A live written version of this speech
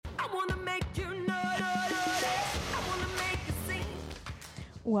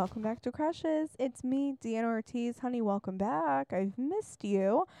Welcome back to Crushes. It's me, Deanna Ortiz. Honey, welcome back. I've missed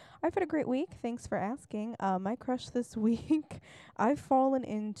you. I've had a great week. Thanks for asking. My crush this week, I've fallen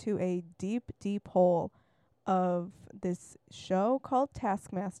into a deep, deep hole of this show called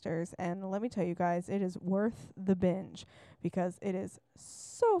Taskmasters. And let me tell you guys, it is worth the binge because it is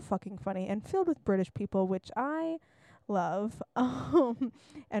so fucking funny and filled with British people, which I love.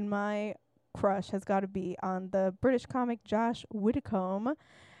 And my crush has got to be on the British comic Josh Widdicombe.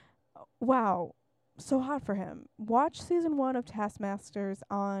 Wow, so hot for him. Watch season 1 of Taskmasters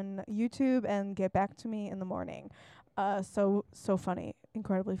on YouTube and get back to me in the morning. So funny,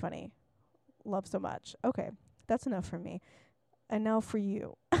 incredibly funny. Love so much. Okay, that's enough for me. And now for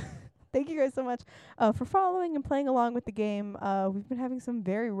you. Thank you guys so much for following and playing along with the game. We've been having some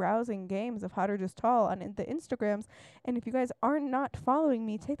very rousing games of Hot or Just Tall on the Instagrams. And if you guys are not following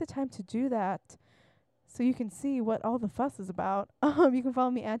me, take the time to do that so you can see what all the fuss is about. You can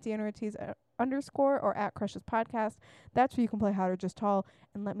follow me at Deanna Ortiz _ or at Crushes Podcast. That's where you can play Hot or Just Tall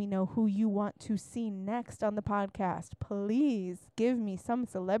and let me know who you want to see next on the podcast. Please give me some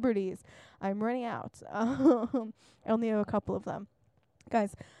celebrities. I'm running out. I only have a couple of them.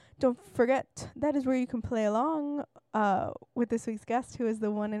 Guys, don't forget, that is where you can play along with this week's guest, who is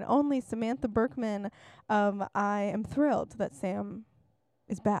the one and only Samantha Berkman. I am thrilled that Sam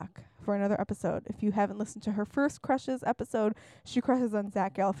is back for another episode. If you haven't listened to her first Crushes episode, she crushes on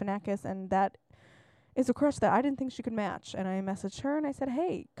Zach Galifianakis, and that is a crush that I didn't think she could match. And I messaged her and I said,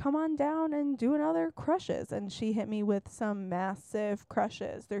 hey, come on down and do another Crushes. And she hit me with some massive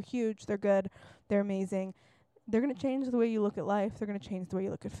crushes. They're huge, they're good, they're amazing. They're going to change the way you look at life. They're going to change the way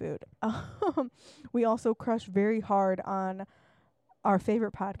you look at food. We also crush very hard on our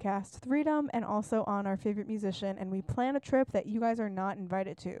favorite podcast, Freedom, and also on our favorite musician. And we plan a trip that you guys are not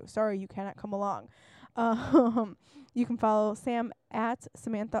invited to. Sorry, you cannot come along. You can follow Sam at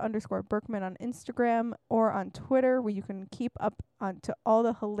Samantha _ Berkman on Instagram or on Twitter, where you can keep up on to all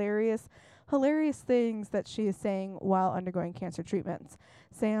the hilarious things that she is saying while undergoing cancer treatments.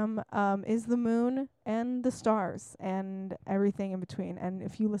 Sam is the moon and the stars and everything in between. And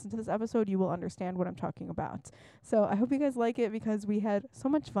if you listen to this episode, you will understand what I'm talking about. So I hope you guys like it because we had so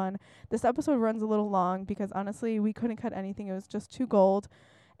much fun. This episode runs a little long because honestly, we couldn't cut anything. It was just too gold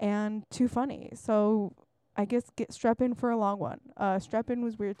and too funny. So I guess strap in for a long one. Strap in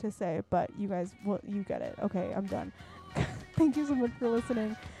was weird to say, but you guys, you get it. Okay, I'm done. Thank you so much for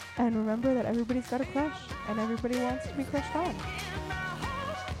listening. And remember that everybody's got a crush and everybody wants to be crushed on.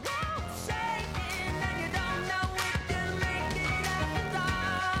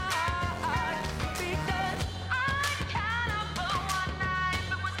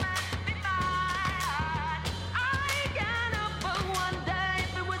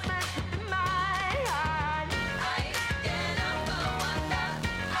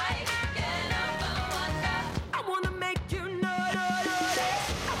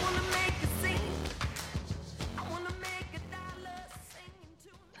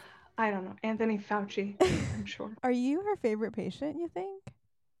 I don't know. Anthony Fauci, I'm sure. Are you her favorite patient, you think?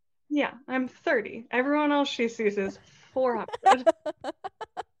 Yeah, I'm 30. Everyone else she sees is 400.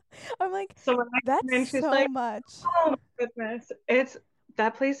 I'm like, so when that's she's so like, much. Oh my goodness.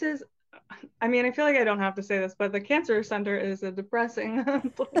 That place is, I mean, I feel like I don't have to say this, but the cancer center is a depressing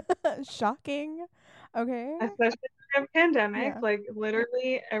place. Shocking. Okay. Especially in a pandemic. Yeah. Like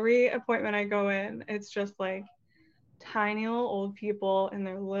literally every appointment I go in, it's just like tiny little old people in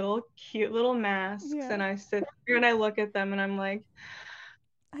their little cute little masks. Yeah. And I sit here and I look at them and I'm like,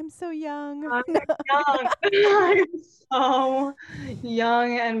 I'm so young. I'm young. I'm so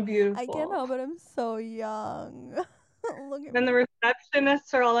young and beautiful. I can't help it. I'm so young. Look at And me. the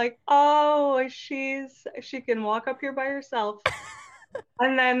receptionists are all like, oh, she can walk up here by herself.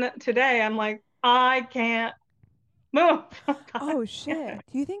 And then today I'm like, I can't move. Oh shit.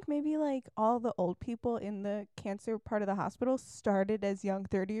 Do you think maybe like all the old people in the cancer part of the hospital started as young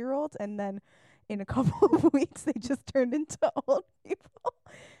 30-year-olds and then in a couple of weeks they just turned into old people?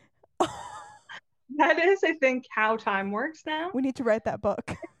 That is, I think, how time works now. We need to write that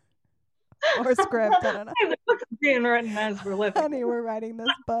book. Or script, I don't know. The book's being written as we're living. Honey, we're writing this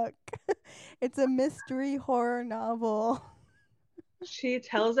book. It's a mystery horror novel. She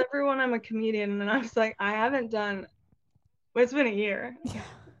tells everyone I'm a comedian, and I was like, I haven't done. It's been a year. Yeah.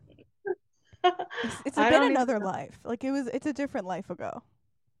 It's been another life. Like it's a different life ago.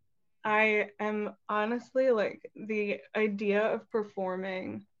 I am honestly like the idea of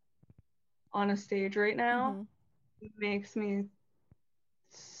performing on a stage right now makes me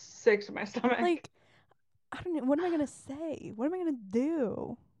sick to my stomach. Like, I don't know. What am I going to say? What am I going to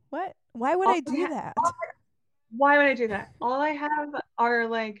do? What? Why would All I I do ha- that? Why would I do that? All I have are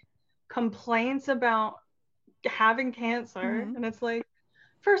like complaints about having cancer. Mm-hmm. And it's like,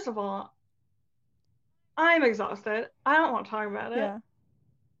 first of all, I'm exhausted. I don't want to talk about it. Yeah.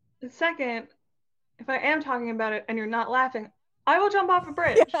 And second, if I am talking about it and you're not laughing, I will jump off a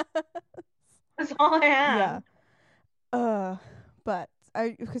bridge. Yeah. That's all I Yeah. have. Uh, but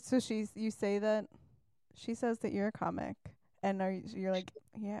so you say that she says that you're a comic, and you're like,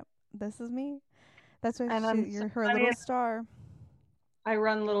 yeah, this is me. That's why And I'm so you're her funny. little star. I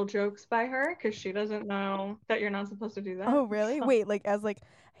run little jokes by her because she doesn't know that you're not supposed to do that. Oh, really? So, Wait, like as like,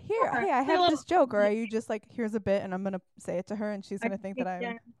 here, sure. hey, I Say a have little, this joke, or are you just like, here's a bit, and I'm gonna say it to her, and she's I gonna think that sneak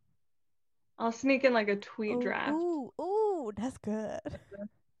I'm. in, I'll sneak in like a tweet Oh, draft. ooh, that's good,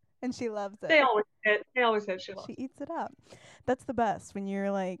 and she loves it. They always said she She loves eats it up. That's the best when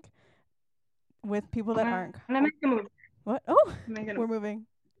you're like with people it. that aren't. And I make a move. What? Oh, I'm making a we're move. moving.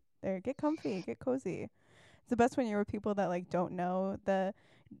 There, get comfy, get cozy. It's the best when you're with people that like don't know the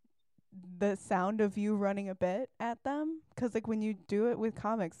sound of you running a bit at them, because like when you do it with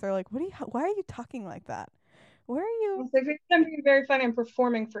comics, they're like, what are you why are you talking like that? Where are you? So if you think I'm being very funny, I'm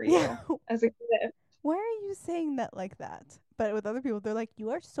performing for Yeah. you as a gift. Why are you saying that like that? But with other people, they're like,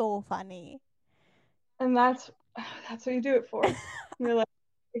 you are so funny. And that's what you do it for. You're like,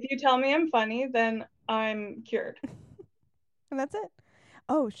 if you tell me I'm funny, then I'm cured. And that's it.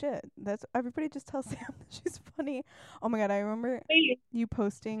 Oh shit. That's everybody just tells Sam that she's funny. Oh my god, I remember you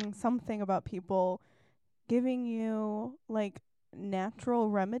posting something about people giving you like natural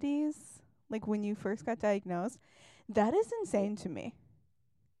remedies like when you first got diagnosed. That is insane to me.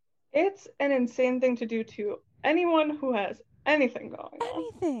 It's an insane thing to do to anyone who has anything going on.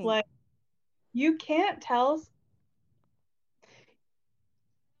 Anything. Like, you can't tell,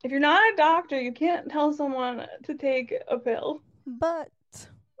 if you're not a doctor, you can't tell someone to take a pill But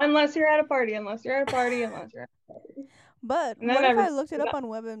unless you're at a party, unless you're at a party, unless you're at a party. And then what if I everybody, looked it up on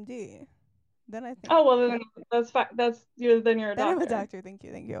WebMD? Then I think oh, well, then that's fine. Then you're a then I'm a doctor. doctor. Thank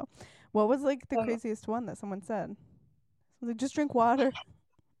you. Thank you. What was like the craziest one that someone said? I was like, just drink water.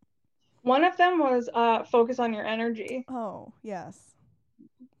 One of them was focus on your energy, Oh, yes.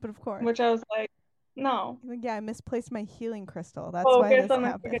 But of course. which I was like, no. Like, yeah, I misplaced my healing crystal. That's why Focus this on the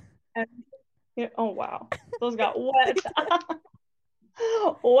happened. yeah, oh wow. Those got wet.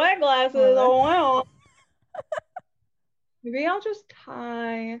 Wet glasses. Love it. Oh wow. Maybe I'll just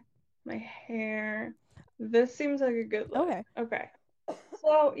tie my hair. This seems like a good look. Okay. Okay.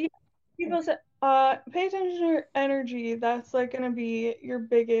 So yeah, people say, pay attention to your energy. That's like gonna be your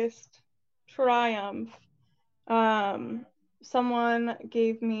biggest triumph. Um, someone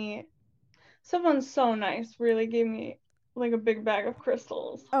gave me, someone so nice really gave me like a big bag of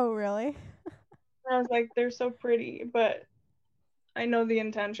crystals. Oh, really? And I was like, they're so pretty, but I know the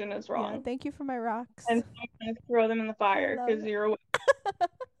intention is Yeah, wrong. thank you for my rocks. And so I'm gonna throw them in the I fire love because it. you're away.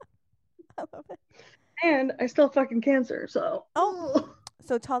 I love it. And I still fucking cancer, so Oh,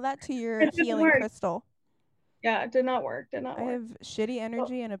 so tell that to your it didn't healing work. crystal. Yeah, it did not work. Did not I work. have shitty So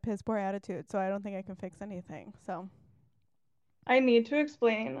energy and a piss poor attitude, so I don't think I can fix anything. So, I need to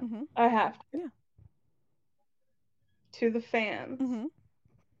explain. mhm. I have Yeah. to the fans. Mhm.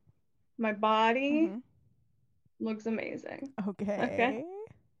 My body Mhm. looks amazing. Okay. Okay.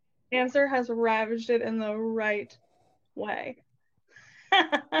 Cancer has ravaged it in the right way.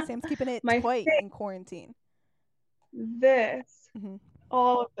 Sam's keeping it My tight face, in quarantine. this, Mhm.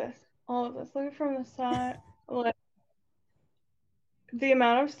 all of this, all of this. Look at it from the side. Like, the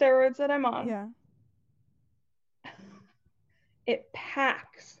amount of steroids that I'm on, Yeah. it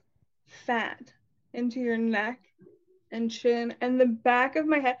packs fat into your neck and chin and the back of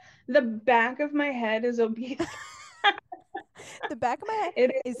my head. The back of my head is obese. The back of my head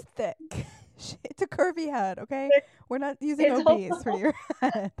It is thick. It's a curvy head, okay? is. We're not using It's obese for also your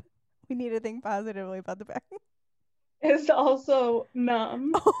head. We need to think positively about the back. it's also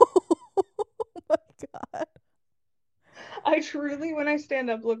numb. Oh my god. I truly, when I stand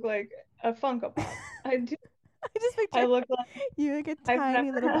up, look like a Funko Pop. I do. I just I picture look like you like a I've never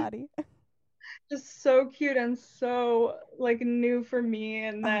tiny little had, body. just so cute and so like new for me.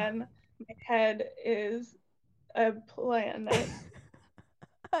 And Oh. then my head is a planet.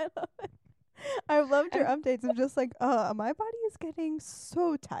 I love it. I've loved your And updates. I'm just like, my body is getting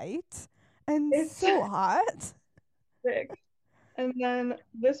so tight and it's so hot. sick. And then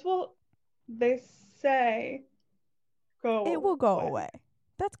this will, they say, It will go go away. away.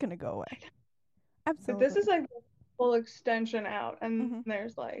 That's gonna go away. But this Absolutely. is like the full extension out. And Mhm.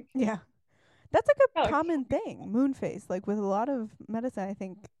 there's like, Yeah. That's like a oh, common thing, moon face. Like with a lot of medicine, I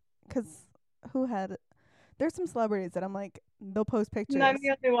think, because who had there's some celebrities that I'm like They'll post pictures. I'm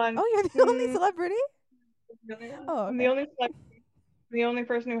the only one. Oh, you're the only celebrity? The only one. Oh, okay. I'm the only celebrity, the only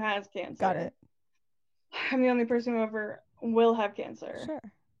person who has cancer. Got it. I'm the only person who ever will have cancer. Sure.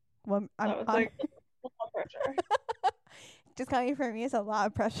 Well, So it's like a lot of pressure. just coming from me is a lot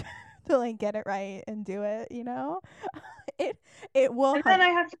of pressure to like get it right and do it, you know? It will And then I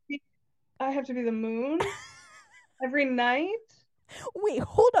have to be the moon every night. Wait,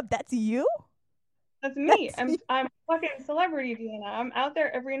 hold up, that's you? That's me. That's I'm fucking celebrity Deanna. I'm out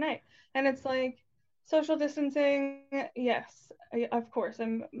there every night. And it's like social distancing, yes. Of course,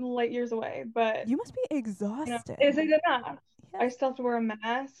 I'm light years away, but you must be exhausted. is it enough? Yes. I still have to wear a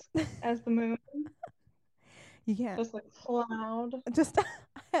mask as the moon. You can't. Just like cloud. Just I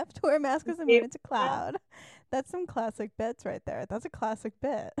have to wear a mask as a moon. It's a cloud. That's some classic bits right there. That's a classic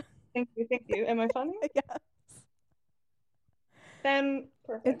bit. Thank you. Am I funny? Yes. Then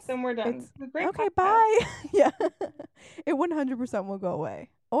perfect. Then we're done. Great okay, podcast. Bye. Yeah. It 100% will go away.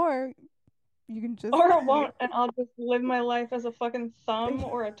 Or you can just. Or it won't, and I'll just live my life as a fucking thumb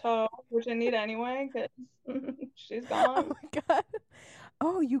or a toe, which I need anyway, because she's gone. Oh my god.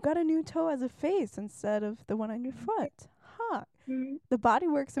 Oh, you got a new toe as a face instead of the one on your foot. Huh. Mm-hmm. The body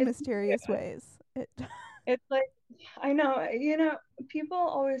works in mysterious ways. It's like, I know, people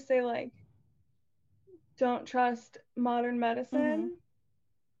always say, like, don't trust modern medicine. Mm-hmm.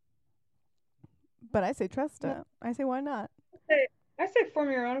 But I say trust it. I say, why not? I say form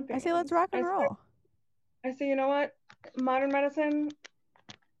your own opinion. I say, let's rock and roll. I say, you know what? Modern medicine,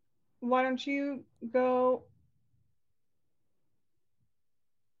 why don't you go...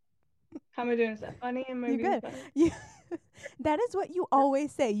 How am I doing? Is that funny? Am I being funny? That is what you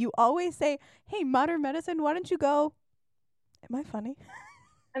always say. You always say, hey, modern medicine, why don't you go... Am I funny?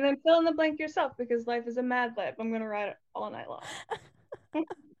 And then fill in the blank yourself, because life is a Mad Lib. I'm going to ride it all night long.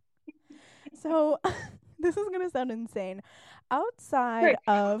 So, this is going to sound insane. Outside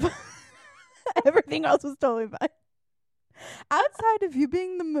of... Everything else was totally fine. Outside of you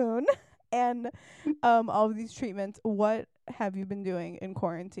being the moon and all of these treatments, what have you been doing in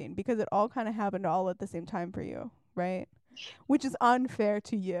quarantine? Because it all kind of happened all at the same time for you, right? Which is unfair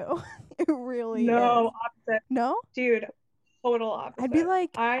to you. It really is. Opposite. No? Dude, total opposite. I'd be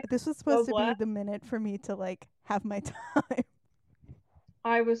like, this was supposed to be the minute for me to, like, have my time.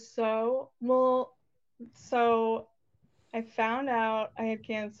 I was so I found out I had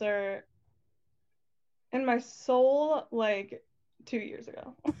cancer in my soul, like, 2 years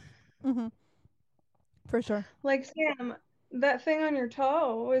ago. Mm-hmm. For sure. Like, Sam, that thing on your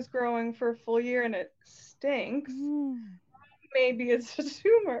toe is growing for a full year and it stinks. Maybe it's a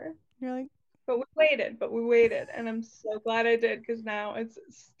tumor. You're like... But we waited. And I'm so glad I did, because now it's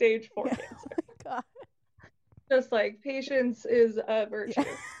stage 4 cancer. Oh my God. Just like, patience is a virtue.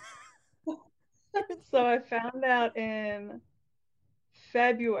 Yeah. So I found out in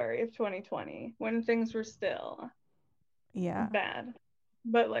February of 2020, when things were still bad.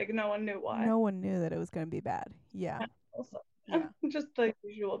 But, like, no one knew why. No one knew that it was going to be bad. Yeah. Just like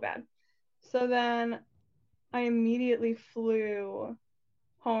usual bad. So then I immediately flew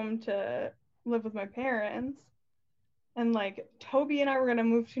home to live with my parents. And, like, Toby and I were going to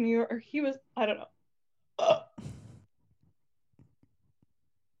move to New York. Or he was, I don't know.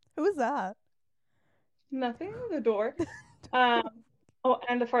 Who was that? Nothing. The door. Oh,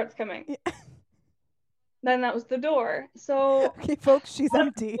 and a fart's coming. Yeah. Then that was the door. So okay, folks, she's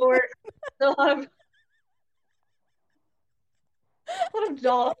empty. A lot of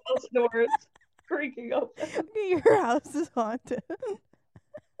dollhouse doors creaking open. Okay, your house is haunted.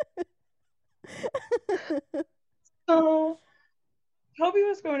 So Toby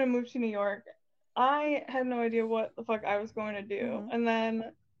was going to move to New York. I had no idea what the fuck I was going to do. Mm-hmm. And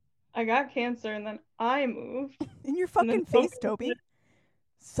then I got cancer, and then I moved. In your fucking face, Toby.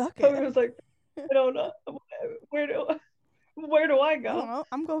 Suck it. Toby was like, I don't know. Where do I go? I don't know.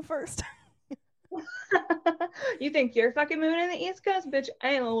 I'm going first. You think you're fucking moving to the East Coast? Bitch,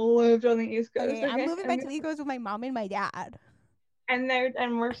 I ain't lived on the East Coast. Okay? I'm moving back to the East Coast with my mom and my dad. And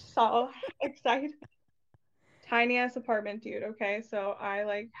we're so excited. Tiny ass apartment, dude, okay? So I,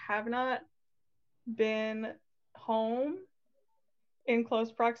 like, have not been home in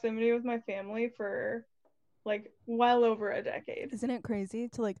close proximity with my family for, like, well over a decade. Isn't it crazy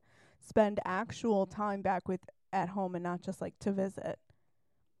to, like, spend actual time back at home and not just, like, to visit?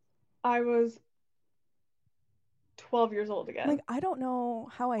 I was 12 years old again. Like, I don't know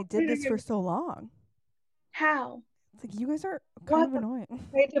how I did this for so long. How? It's like, you guys are kind of annoying.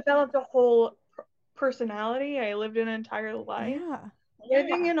 I developed a whole personality. I lived an entire life. Yeah.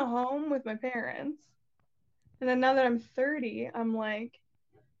 Living in a home with my parents. And then now that I'm 30, I'm like,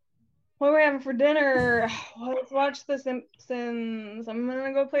 what are we having for dinner? Let's watch The Simpsons. I'm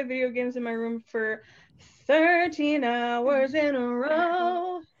gonna go play video games in my room for 13 hours in a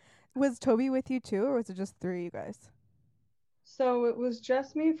row. Was Toby with you too, or was it just 3 of you guys? So it was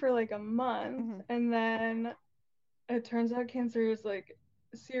just me for like a month, Mhm. and then it turns out cancer is like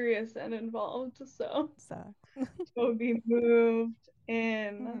serious and involved. So Sucks. Toby moved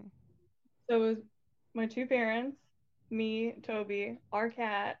in. Mhm. So it was my 2 parents, me, Toby, our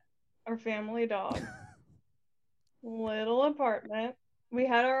cat, our family dog, little apartment. We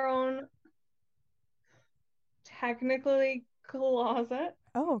had our own technically closet.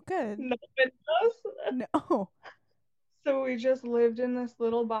 Oh, good. No windows. No. So we just lived in this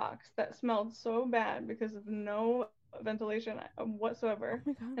little box that smelled so bad because of no ventilation Oh whatsoever.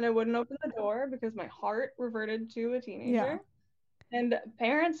 my god. And I wouldn't open the door because my heart reverted to a Yeah. teenager. And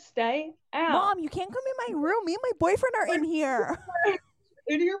parents, stay out. Mom, you can't come in my room. Me and my boyfriend are in here.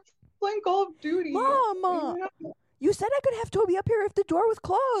 And you're playing Call of Duty. Mom, you said I could have Toby up here if the door was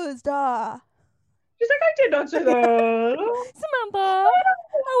closed. She's like, I did not say that. Samantha,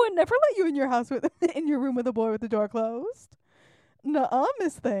 I would never let you in your house with in your room with a boy with the door closed. Nuh-uh,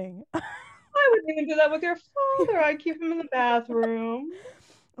 Miss Thing. I wouldn't even do that with your father. I keep him in the bathroom.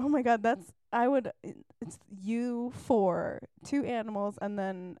 Oh my god, it's you 4, 2 animals, and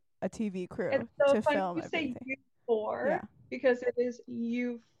then a TV crew It's so to funny film you say everything. you for Yeah. because it is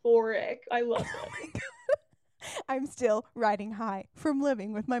euphoric. I love Oh it. my god. I'm still riding high from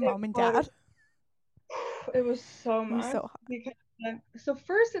living with my It mom and was, dad. it was so It was much so hot. because so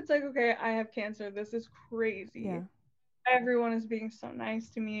first it's like, okay, I have cancer. This is crazy. Yeah. Everyone is being so nice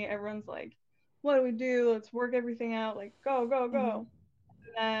to me. Everyone's like, what do we do? Let's work everything out. Like, go, go, Mhm. go.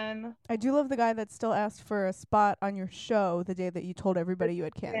 And then I do love the guy that still asked for a spot on your show the day that you told everybody you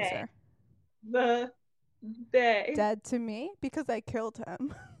had day, cancer. the day. Dead to me because I killed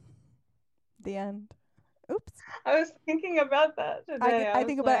him. The end. Oops. I was thinking about that today. I I was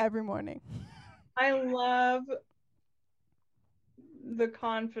think about it like, every morning. I love the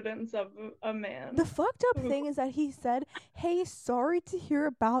confidence of a man. The fucked up who thing is that he said, "Hey, sorry to hear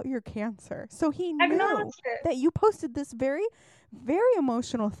about your cancer." So he knew acknowledged it. that you posted this very, very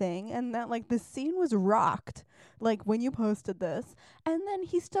emotional thing, and that like the scene was rocked, like when you posted this, and then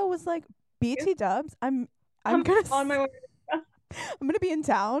he still was like, "BT Dubs, I'm gonna on my way. I'm gonna be in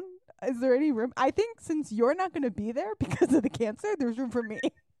town. Is there any room? I think since you're not gonna be there because of the cancer, there's room for me."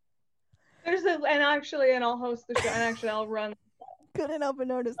 And I'll host the show, and actually I'll run. Couldn't help but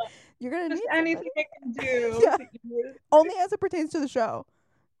notice. You're gonna Just need anything somebody. I can do. Yeah. To you. Only as it pertains to the show.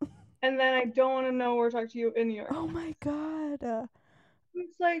 And then I don't want to know or talk to you in New York. Oh my god.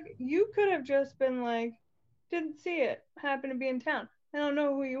 It's like you could have just been like, didn't see it, happened to be in town. I don't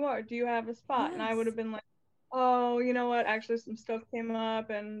know who you are. Do you have a spot? And I would Yes. have been like, oh, you know what? Actually, some stuff came up,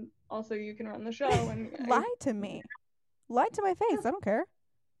 and also you can run the show. And Lie to me. Lie to my face. I don't care.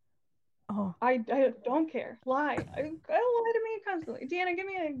 Oh. I don't care. Lie. Lie to me constantly. Deanna, give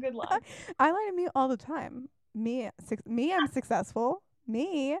me a good lie. I lie to me all the time. I'm successful.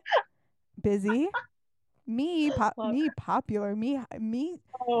 Me, busy. Me, popular.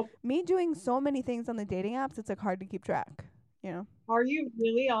 Oh, Me doing so many things on the dating apps. It's like hard to keep track. You know. are you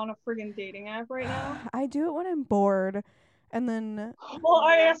really on a friggin' dating app right now? I do it when I'm bored, and then Well,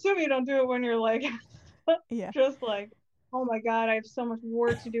 I assume you don't do it when you're like, yeah. just like, oh my god, I have so much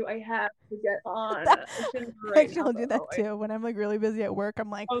work to do. I have to get on Tinder right Actually, now. I'll do that too. When I'm like really busy at work, I'm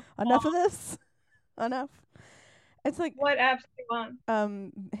like, Oh, enough of this. Enough. It's like what apps are you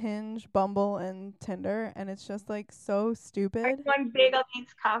on? Hinge, Bumble, and Tinder, and it's just like so Are stupid. you on Bagel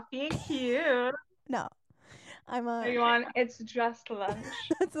Eats Coffee? Cute. No, I'm Are you on It's Just Lunch?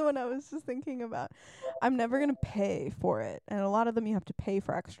 That's the one I was just thinking about. I'm never gonna pay for it, and a lot of them you have to pay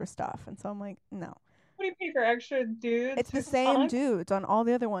for extra stuff, and so I'm like, no. What do you pay for extra dudes? It's the who same suck? dudes on all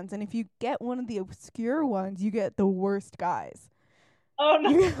the other ones, and if you get one of the obscure ones, you get the worst guys. Oh no.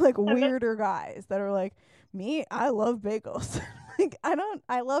 You get like weirder guys that are like, me, I love bagels. Like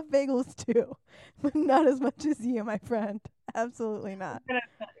I love bagels too, but not as much as you, my friend. Absolutely not.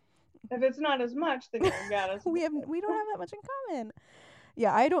 If it's not as much, then you got us. We don't have that much in common.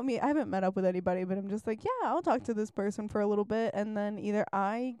 Yeah, I haven't met up with anybody, but I'm just like, yeah, I'll talk to this person for a little bit, and then either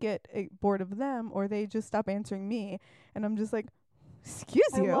I get bored of them or they just stop answering me, and I'm just like, excuse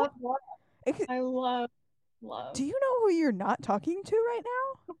you. I love love. Do you know who you're not talking to right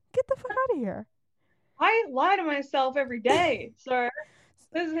now? Get the fuck out of here. I lie to myself every day, sir.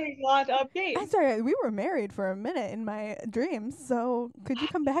 This takes a lot to update. I'm sorry, we were married for a minute in my dreams, so could you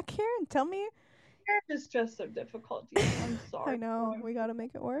come back here and tell me? Marriage is just so difficult. I'm sorry. I know, we gotta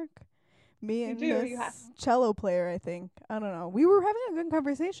make it work. Me You and do. You have. this cello player, I think. I don't know. We were having a good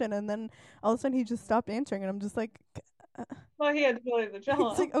conversation, and then all of a sudden he just stopped answering, and I'm just like, Well, he had to play the it's like,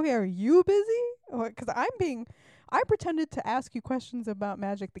 cello. okay, are you busy? Because I pretended to ask you questions about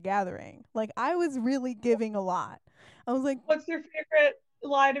Magic the Gathering. Like, I was really giving a lot. I was like, What's your favorite?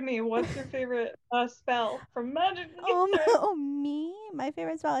 Lie to me. What's your favorite spell from Magic the Gathering? oh, me? My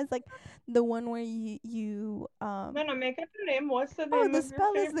favorite spell is like the one where you. No, no, make up a name. What's the Oh, name the of your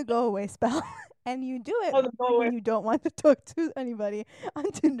spell is favorite? the go away spell. And you do it Oh, the go away. when you don't want to talk to anybody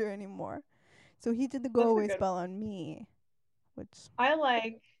on Tinder anymore. So he did the go That's a away good spell on me, which. I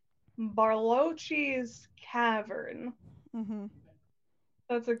like Barloci's Cavern. Mhm.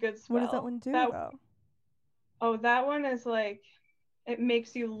 That's a good What does that spell. one do That though? that one is like it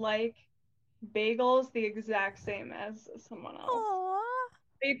makes you like bagels the exact same as someone else. Aww.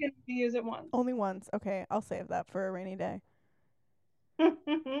 But you can use it once. Only once. Okay, I'll save that for a rainy day. So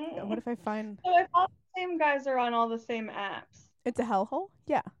Yeah, what if I find if all the same guys are on all the same apps. it's a hellhole?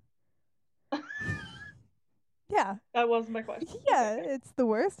 Yeah. Yeah. That was my question. Yeah, Okay. it's the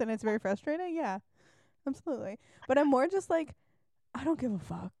worst and it's very frustrating. Yeah, absolutely. But I'm more just like, I don't give a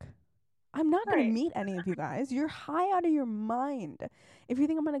fuck. I'm not going to Right. meet any of you guys. You're high out of your mind. If you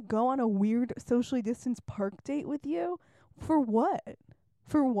think I'm going to go on a weird socially distanced park date with you, for what?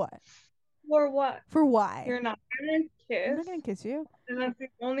 For what? For what? For why? You're not gonna I'm kiss. not going to kiss you. And that's the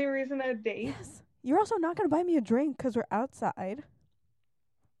only reason a date. Yes. You're also not going to buy me a drink because we're outside.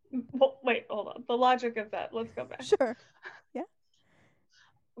 Well, wait, hold on. The logic of that. Let's go back. Sure.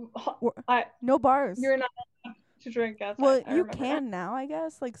 I No bars. You're not allowed to drink outside. Well, I you remember can now, I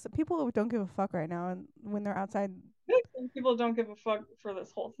guess. Like, so people don't give a fuck right now, and when they're outside, that. People don't give a fuck for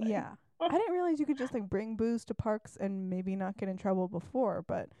this whole thing. yeah. I didn't realize you could just like bring booze to parks and maybe not get in trouble before,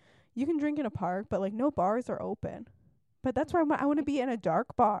 but you can drink in a park, but like no bars are open. But that's why I want to be in a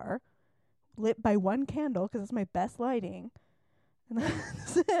dark bar, lit by one candle because it's my best lighting. And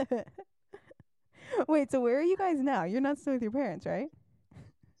that's it. Wait, so where are you guys now? You're not still with your parents, right?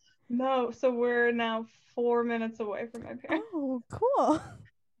 No, so we're now 4 minutes away from my parents. Oh, cool.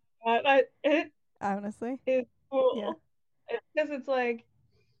 But it Honestly, is cool. yeah. Because it's like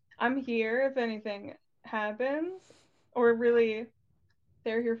I'm here if anything happens, or really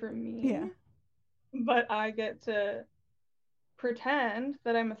they're here for me. Yeah. But I get to pretend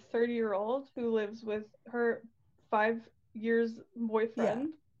that I'm a 30-year-old who lives with her 5 years boyfriend,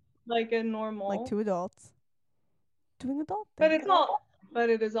 like a normal. Like two adults doing adult But things.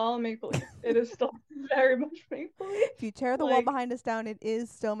 it is all make believe. It is still very much make believe. If you tear the wall behind us down, it is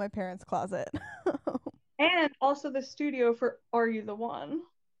still my parents' closet. And also the studio for Are You the One?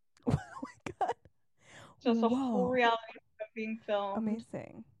 Oh my god. Just a whole reality show being filmed.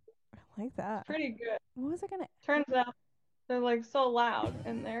 Amazing. I like that. It's pretty good. What was I gonna Turns out they're like so loud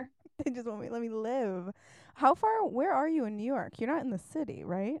in there. They just want me let me live. Where are you in New York? You're not in the city,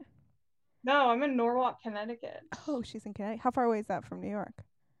 right? No, I'm in Norwalk, Connecticut. Oh, she's in Connecticut. How far away is that from New York?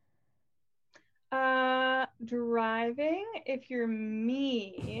 Driving, if you're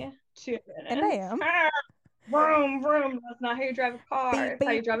me, 2 minutes. And I am. Vroom, vroom. That's not how you drive a car. Beep, It's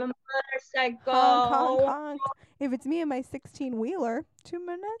how you beep. drive a motorcycle. Honk, honk, honk. If it's me and my 16-wheeler, 2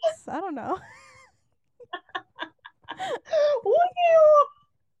 minutes? I don't know.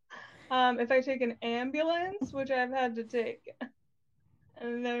 If I take an ambulance, which I've had to take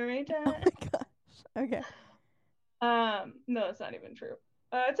very Oh time. my gosh. Okay. No, that's not even true.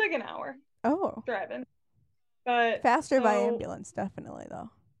 It's like an hour Oh. driving. But Faster by ambulance, definitely though.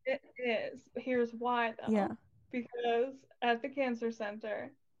 It is. Here's why though. Yeah. Because at the cancer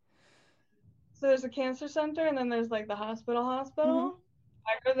center, so there's a cancer center and then there's like the hospital. Mm-hmm.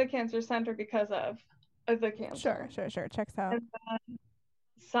 I go to the cancer center because of the cancer. Sure. Checks out. And then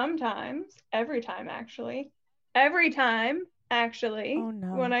sometimes, every time actually, Oh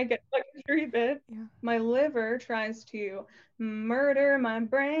no. when I get fucking treatment, Yeah. my liver tries to murder my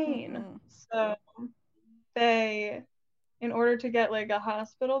brain. Mm-mm. So they, in order to get like a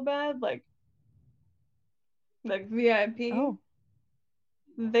hospital bed, like VIP,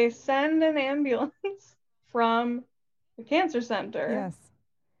 they send an ambulance from the cancer center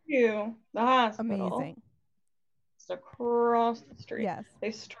to the hospital. Amazing. It's across the street. Yes.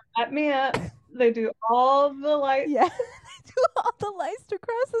 They strap me up. They do all the lights. Yeah. They do all the lights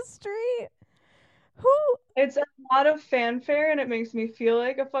across the street. It's a lot of fanfare and it makes me feel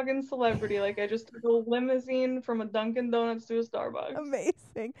like a fucking celebrity. Like I just took a limousine from a Dunkin' Donuts to a Starbucks.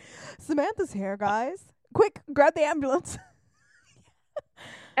 Amazing. Samantha's here, guys. Quick, grab the ambulance.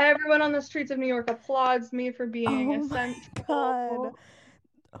 Everyone on the streets of New York applauds me for being oh my god.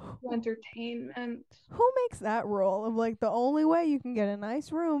 entertainment. Who makes that rule of like the only way you can get a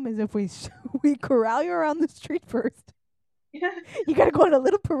nice room is if we we corral you around the street first? Yeah. You gotta go on a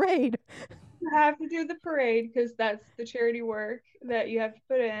little parade. You have to do the parade because that's the charity work that you have to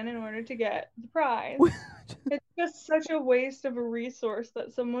put in order to get the prize. It's just such a waste of a resource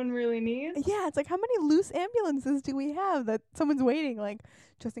that someone really needs. Yeah, it's like how many loose ambulances do we have that someone's waiting like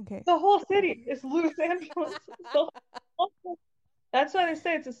just in case? The whole city is loose ambulances. That's why they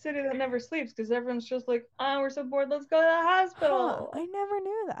say it's a city that never sleeps because everyone's just like, oh, we're so bored, let's go to the hospital. I never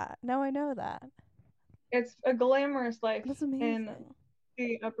knew that. Now I know that. It's a glamorous life That's in amazing.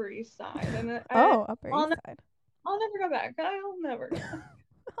 the Upper East Side, and Upper East Side. I'll never go back. I'll never go.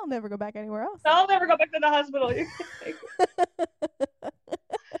 I'll never go back anywhere else. I'll never go back to the hospital.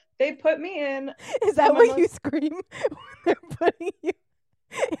 They put me in. Is that what you scream when they're putting you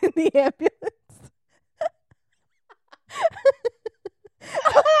in the ambulance?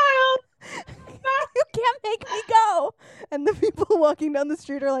 You can't make me go. And the people walking down the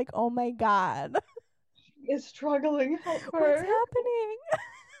street are like, oh my God. She is struggling. Help her. What's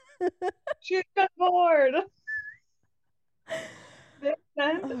happening? She's just bored.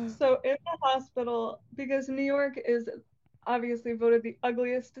 So in the hospital, because New York is obviously voted the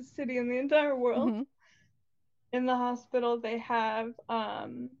ugliest city in the entire world, Mm-hmm. in the hospital they have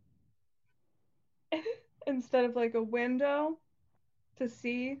instead of like a window to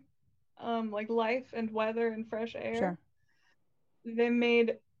see like life and weather and fresh air, Sure. they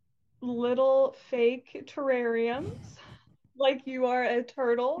made little fake terrariums like you are a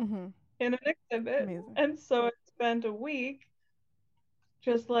turtle in an exhibit. Amazing. And so I spent a week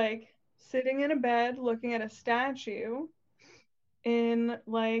just like sitting in a bed looking at a statue in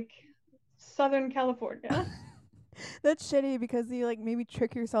like Southern California. That's shitty because you like maybe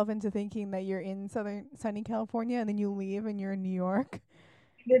trick yourself into thinking that you're in sunny California and then you leave and you're in New York.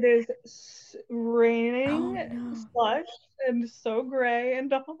 It is raining, slush, and so gray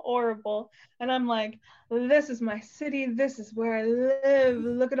and horrible. And I'm like, this is my city. This is where I live.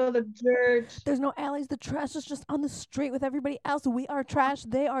 Look at all the dirt. There's no alleys. The trash is just on the street with everybody else. We are trash.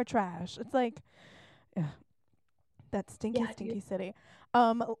 They are trash. It's like, that stinky city.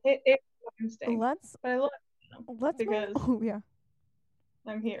 It stinks. Let's. But I love it. Let's because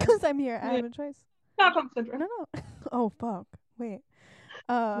I'm here. Because I'm here. I have a choice. Stockholm syndrome. No. Oh fuck. Wait.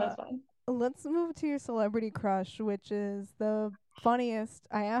 That's fine. Let's move to your celebrity crush, which is the funniest.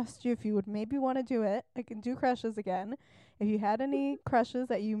 I asked you if you would maybe want to do it. I can do crushes again. If you had any crushes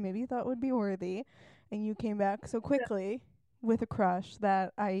that you maybe thought would be worthy, and you came back so quickly with a crush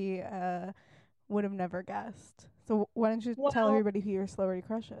that I would have never guessed. So why don't you tell everybody who your celebrity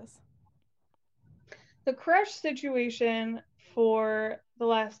crush is? The crush situation for the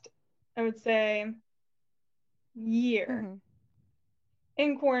last, I would say, year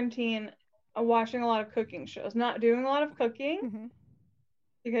in quarantine, watching a lot of cooking shows, not doing a lot of cooking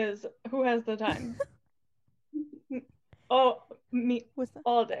because who has the time? Me. What's that?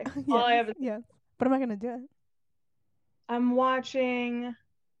 All day. All I have is but I'm not gonna do it. I'm watching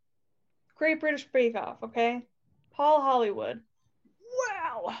Great British Bake Off. Okay, Paul Hollywood.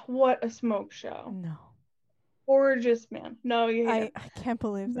 Wow, what a smoke show! No, gorgeous man. No, you hate I can't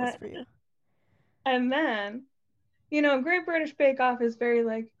believe this for you. And then, Great British Bake Off is very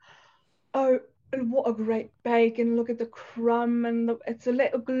like, oh, and what a great bake, and look at the crumb, and it's a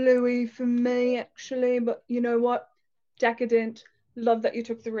little gluey for me actually, but you know what? Decadent. Love that you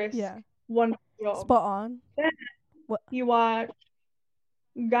took the risk. Yeah. Wonderful job. Spot on. Then you watch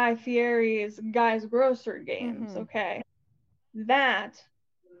Guy Fieri's Guy's Grocery Games. Okay, that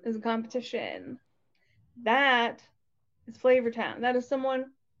is a competition. That is Flavortown. That is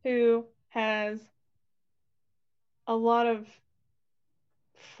someone who has a lot of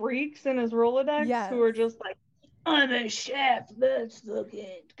freaks in his Rolodex who are just like, I'm a chef, let's look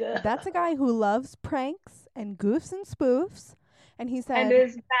at good. That's a guy who loves pranks and goofs and spoofs, and he said, and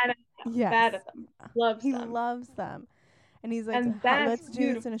is bad at them. Yes, bad at them. He loves them, and he's like, let's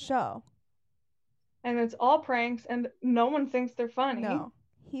do this in a show. And it's all pranks, and no one thinks they're funny. No,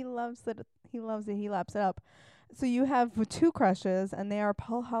 he loves it. He loves it. He laps it up. So you have two crushes, and they are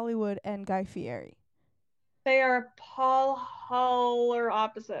Paul Hollywood and Guy Fieri. They are polar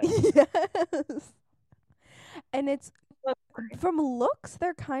opposites. Yes. And it's from looks,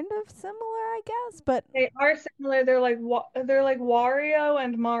 they're kind of similar, I guess, but they are similar. They're like Wario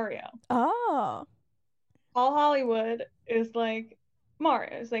and Mario. Oh. Paul Hollywood is like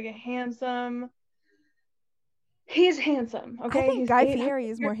Mario. Is like a handsome. He's handsome. Okay. I think Guy Fieri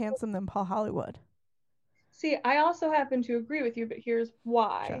is more handsome than Paul Hollywood. See, I also happen to agree with you, but here's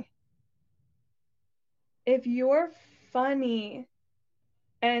why. Sure. If you're funny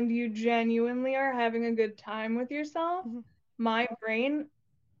and you genuinely are having a good time with yourself, Mhm. my brain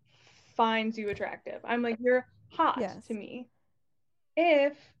finds you attractive. I'm like, you're hot Yes. to me.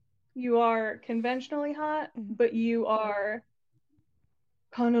 If you are conventionally hot, Mhm. but you are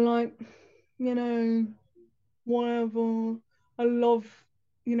kind of like, whatever, I love,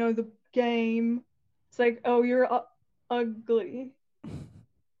 the game. It's like, oh, you're ugly.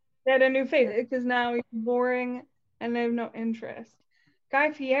 Get a new face Yeah. because now you're boring and they have no interest.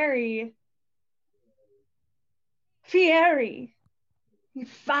 Guy Fieri, you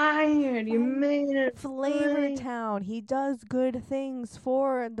fired. You made it Flavor fine. Town. He does good things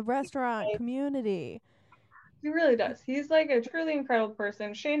for the restaurant community. He really does. He's like a truly incredible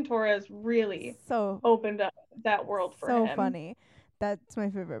person. Shane Torres really So opened up that world for so him. funny. That's my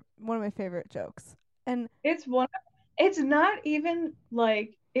favorite. One of my favorite jokes. And It's not even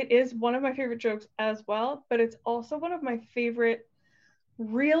like it is one of my favorite jokes as well, but it's also one of my favorite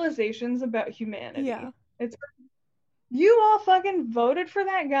realizations about humanity. yeah. It's you all fucking voted for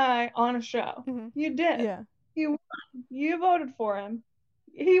that guy on a show. Mm-hmm. You did. Yeah. You voted for him.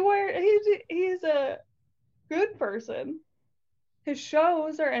 He's a good person. His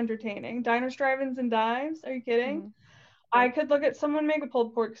shows are entertaining. Diners, Drive-ins, and Dives. Are you kidding? Mm-hmm. I could look at someone make a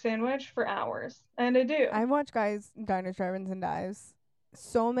pulled pork sandwich for hours, and I do. I watch Diners, Drive-ins, and Dives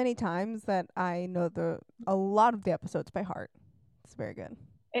so many times that I know a lot of the episodes by heart. It's very good.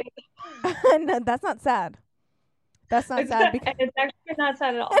 No, that's not sad. That's not sad because It's actually not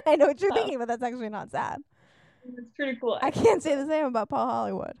sad at all. I know what you're So, thinking, but that's actually not sad. it's pretty cool. I Actually. can't say the same about Paul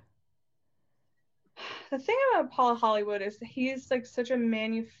Hollywood. The thing about Paul Hollywood is he's like such a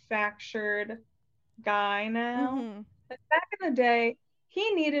manufactured guy now. Mm-hmm. Like back in the day,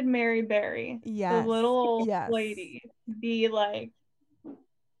 he needed Mary Berry, the Yes. little old Yes. lady, to be like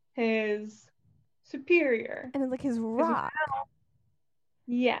his superior. And it's like his rock.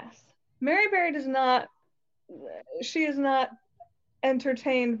 Yes, Mary Berry does not. She is not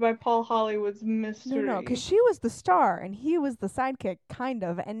entertained by Paul Hollywood's mystery. No, because she was the star and he was the sidekick, kind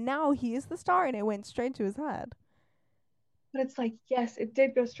of, and now he is the star, and it went straight to his head. But it's like, yes, it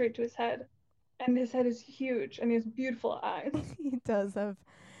did go straight to his head, and his head is huge, and he has beautiful eyes.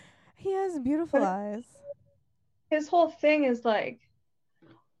 He has beautiful But eyes. his whole thing is like,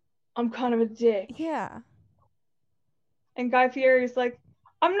 I'm kind of a dick. Yeah. And Guy Fieri's like,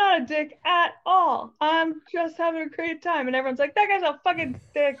 I'm not a dick at all. I'm just having a great time. And everyone's like, that guy's a fucking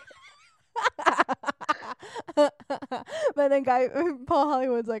dick. But then Paul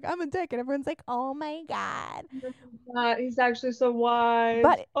Hollywood's like, I'm a dick, and everyone's like, oh my god. He's actually so wise.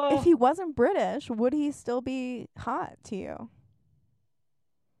 But if he wasn't British, would he still be hot to you?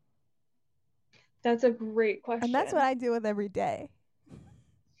 That's a great question. And that's what I deal with every day.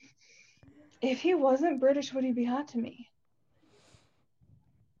 If he wasn't British, would he be hot to me?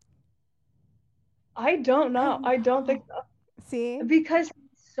 I don't know. I don't think so. See? Because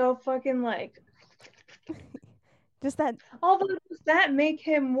he's so fucking like. Just that. Although, does that make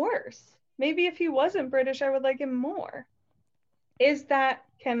him worse? Maybe if he wasn't British, I would like him more.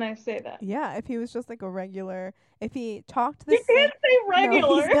 Can I say that? Yeah, if he was just like a regular. If he talked the You can't say regular.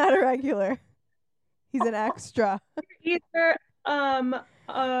 No, he's not a regular. He's an extra. Either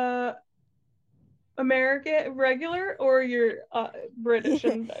American regular or you're British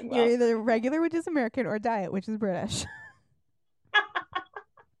and well. You're either regular, which is American, or diet, which is British.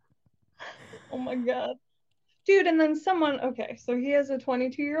 Oh my god. Dude, and then okay, so he has a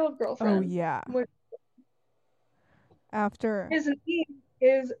 22-year-old girlfriend. Oh yeah. After his name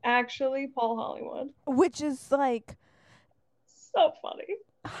is actually Paul Hollywood. Which is like so funny.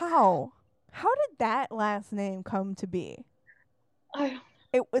 How did that last name come to be? I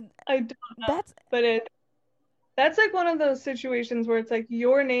don't know. That's like one of those situations where it's like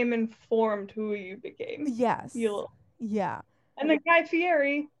your name informed who you became. Yes. Yeah. And then Guy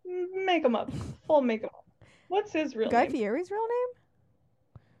Fieri, make him up. Full make him up. What's his real name? Guy Fieri's real name?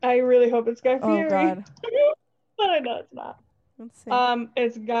 I really hope it's Guy Fieri. Oh god. But I know it's not. Let's see.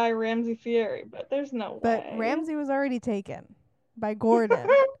 It's Guy Ramsey Fieri, but there's no way. But Ramsey was already taken by Gordon.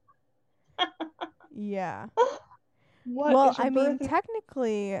 Yeah. Well, I mean,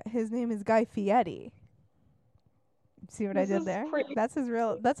 technically, his name is Guy Fieri. See what I did there?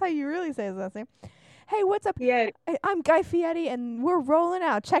 That's how you really say his last name. Hey, what's up? Fieri. I'm Guy Fieri, and we're rolling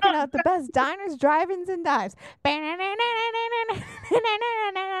out, checking out the best diners, drive-ins, and dives.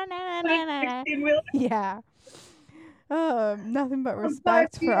 Yeah. Nothing but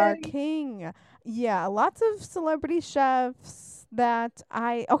respect for our king. Yeah, lots of celebrity chefs that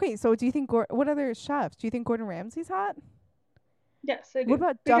Okay, so do you think what other chefs? Do you think Gordon Ramsay's hot? Yes, I do. What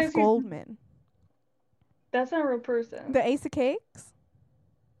about Duff Goldman? That's not a real person. The Ace of Cakes?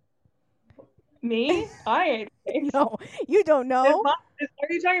 Me? I ate cakes. No, you don't know. Are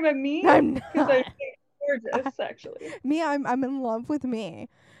you talking about me? I'm Because I not. think gorgeous, actually. Me, I'm in love with me.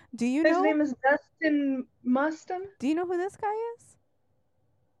 Do you His know? name is Dustin Mustin. Do you know who this guy is?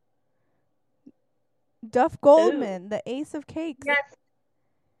 Duff Ooh. Goldman, the ace of cakes. Yes.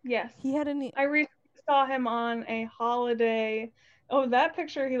 Yes. He had I recently saw him on a holiday. Oh, that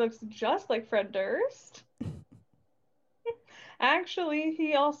picture, he looks just like Fred Durst. Actually,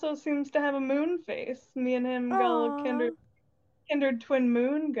 he also seems to have a moon face. Me and him got a little Aww. kindred twin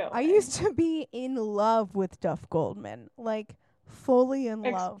moon I going. used to be in love with Duff Goldman, like fully in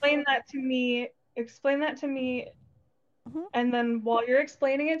love. Explain that to me. Explain that to me. Mhm. And then while you're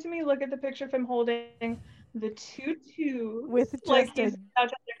explaining it to me, look at the picture of him holding the two twos. With Like just he's about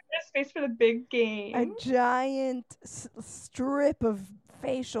to his face for the big a game. giant strip of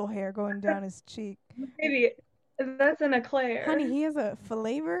facial hair going down his cheek. Maybe that's an eclair. Honey, he has a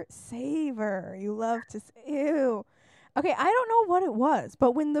flavor saver. You love to ew. Okay, I don't know what it was,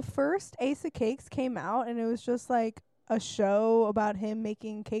 but when the first Ace of Cakes came out and it was just like a show about him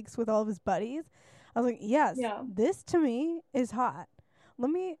making cakes with all of his buddies, I was like, yes, Yeah. this to me is hot.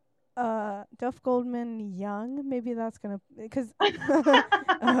 Let me Duff Goldman young, maybe that's gonna because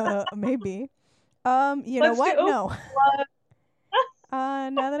maybe you know what? No.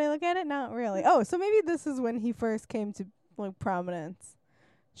 Now that I look at it, not really. Oh, so maybe this is when he first came to like prominence.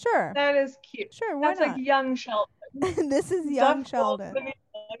 Sure. That is cute. Sure, why That's not? like young Sheldon. This is young Duff Sheldon. Goldman.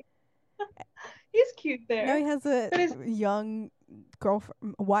 He's cute there. No, he has a But his young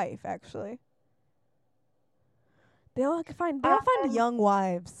girlfriend, wife actually. They all find young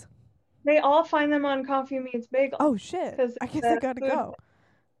wives. they all find them on Coffee Meets Bagel. Oh shit! 'Cause I guess the I gotta food- go.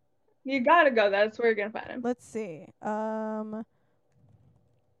 You gotta go. That's where you're gonna find him. Let's see.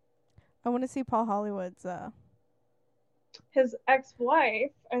 I want to see Paul Hollywood's. His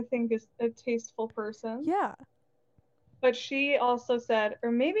ex-wife, I think, is a tasteful person. Yeah. But she also said,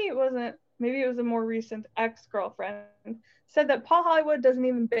 or maybe it wasn't. Maybe it was a more recent ex-girlfriend, said that Paul Hollywood doesn't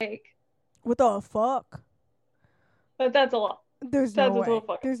even bake. What the fuck? But that's a lot. There's no way.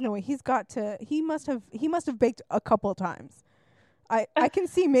 There's no way. He's got to. He must have baked a couple of times. I can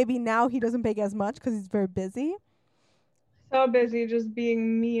see maybe now he doesn't bake as much because he's very busy. So busy just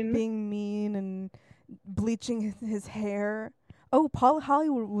being mean. Being mean and bleaching his hair. Oh, Paul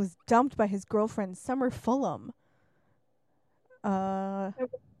Hollywood was dumped by his girlfriend Summer Fulham. I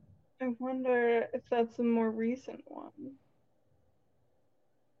wonder if that's a more recent one.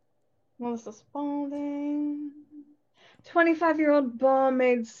 Melissa Spaulding. 25-year-old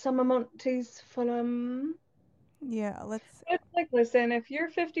barmaid Summer Montes Fulham. Yeah, let's. It's like, listen, if you're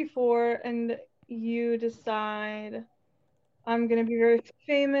 54 and you decide I'm gonna be very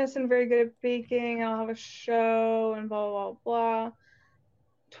famous and very good at baking, I'll have a show and blah blah blah.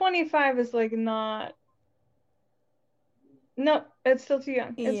 25 is like not. No, it's still too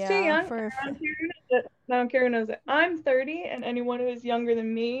young. It's too young. I don't care who knows it. I'm 30, and anyone who is younger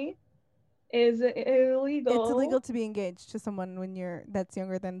than me is illegal. It's illegal to be engaged to someone when that's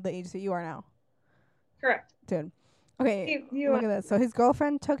younger than the age that you are now. Correct. Dude. Okay, look at this. So his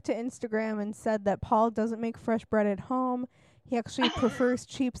girlfriend took to Instagram and said that Paul doesn't make fresh bread at home. He actually prefers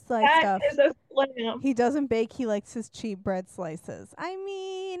cheap slice stuff. That is a slam. He doesn't bake. He likes his cheap bread slices. I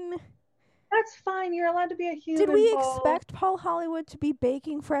mean, that's fine. You're allowed to be a human. Did we expect Paul Hollywood to be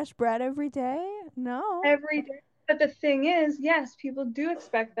baking fresh bread every day? No. Every day. But the thing is, yes, people do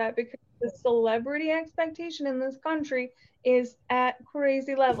expect that because the celebrity expectation in this country is at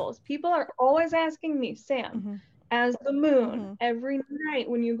crazy levels. People are always asking me, Sam, as the moon, every night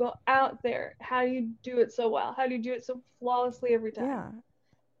when you go out there, how do you do it so well? How do you do it so flawlessly every time? Yeah.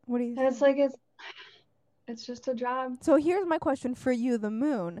 What do you think? And it's like, it's just a job. So here's my question for you, the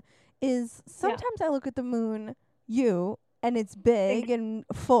moon, is sometimes I look at the moon, and it's big and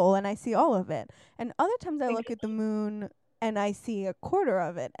full and I see all of it. And other times I look at the moon and I see a quarter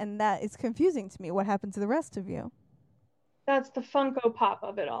of it, and that is confusing to me. What happened to the rest of you? That's the Funko Pop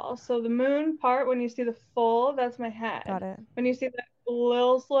of it all. So the moon part, when you see the full, that's my head. Got it. When you see that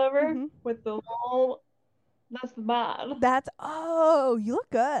little sliver with the little, that's the bod. You look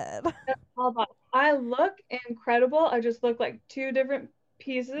good. That's all bod. I look incredible. I just look like two different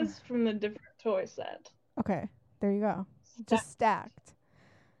pieces from the different toy set. Okay, there you go. Just stacked.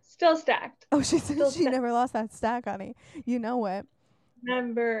 Still stacked. Oh, she said she never lost that stack, honey. You know it.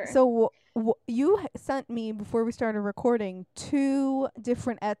 Never. So you sent me, before we started recording, 2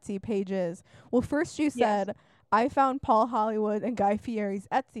 different Etsy pages. Well, first you said, I found Paul Hollywood and Guy Fieri's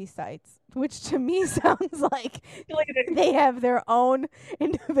Etsy sites, which to me sounds like they have their own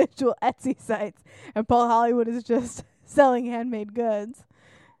individual Etsy sites, and Paul Hollywood is just selling handmade goods.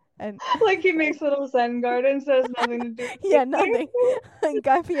 And Like he makes little Zen gardens, so it has nothing to do with yeah, baking. nothing.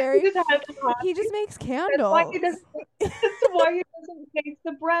 Guy Fieri, He just has a he just hobby. makes That's why he candles. doesn't. That's why he doesn't bake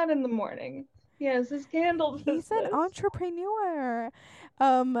the bread in the morning. He has his candle He's an business. entrepreneur.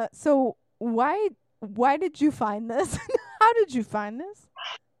 So why did you find this? How did you find this?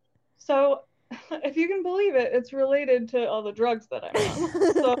 So, if you can believe it, it's related to all the drugs that I'm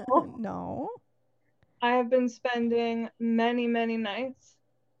on. So, No. I have been spending many, many nights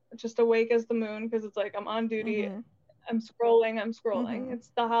just awake as the moon because it's like I'm on duty. Mhm. I'm scrolling. Mhm. It's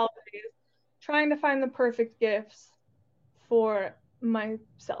the holidays. Trying to find the perfect gifts for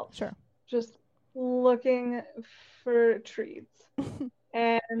myself. Sure. Just looking for treats.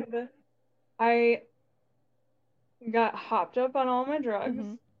 And I got hopped up on all my drugs,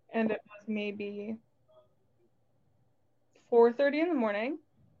 Mhm. and it was maybe 4:30 in the morning,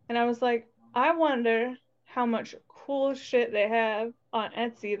 and I was like, I wonder how much cool shit they have on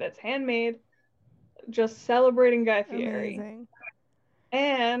Etsy that's handmade, just celebrating Guy Fieri. Amazing.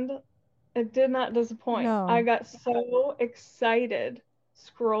 And it did not disappoint. I No. got so excited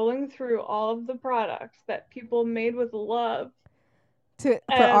scrolling through all of the products that people made with love, For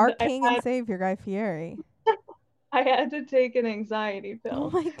our and king and savior, Guy Fieri. I had to take an anxiety Oh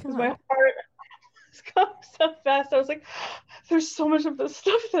pill my because my god. heart was going so fast. I was like, there's so much of this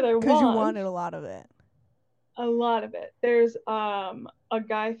stuff that I Because you want. wanted a lot of it. A lot of it. There's a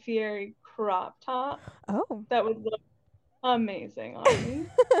Guy Fieri crop top Oh. that would look amazing on me.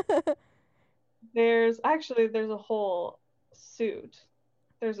 There's a whole suit.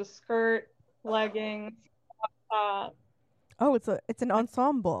 There's a skirt, leggings. Oh, it's an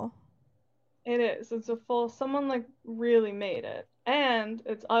ensemble. It is. It's a full. Someone like really made it, and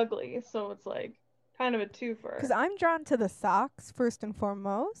it's ugly, so it's like kind of a twofer. Because I'm drawn to the socks first and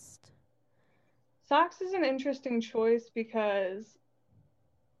foremost. Socks is an interesting choice because,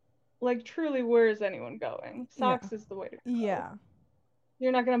 like, truly, where is anyone going? Socks Yeah. is the way to go. Yeah.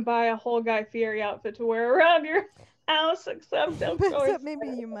 You're not gonna buy a whole Guy Fieri outfit to wear around your house, except of course. Except maybe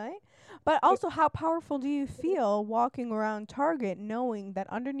you might. But also, how powerful do you feel walking around Target knowing that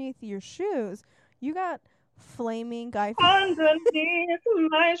underneath your shoes you got flaming Guy Fieri? Underneath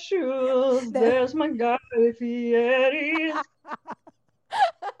my shoes, That- there's my Guy Fieri.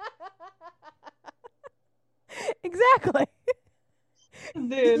 exactly.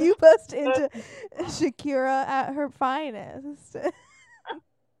 Dude, You bust into Shakira at her finest.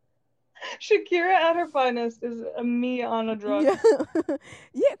 Shakira at her finest is me on a drug. Yeah.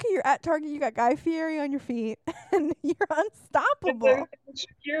 Yeah, okay, you're at Target, you got Guy Fieri on your feet, and you're unstoppable.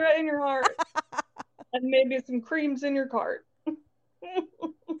 Shakira in your heart, and maybe some creams in your cart.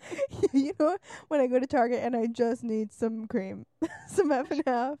 You know, when I go to Target and I just need some cream, some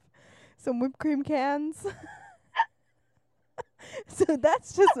F&F, some whipped cream cans. So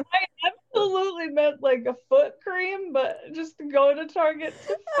that's just I absolutely meant like a foot cream, but just to go to Target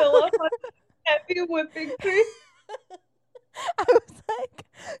to fill up on heavy whipping cream. I was like,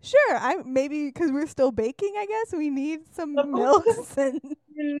 sure, I maybe because we're still baking, I guess we need some milks and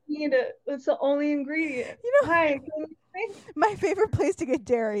You need it. It's the only ingredient. you know, Hi, can you make my favorite place to get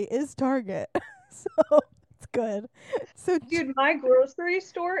dairy is Target. So it's good. So Dude, my grocery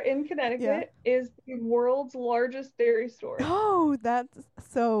store in yeah. Connecticut is the world's largest dairy store. Oh, that's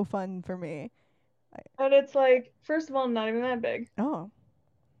so fun for me. And it's like, first of all, not even that big. Oh.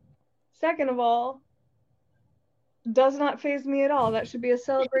 Second of all, does not faze me at all. That should be a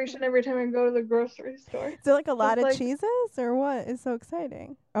celebration every time I go to the grocery store. Is it like a lot It's of like, cheeses or what is so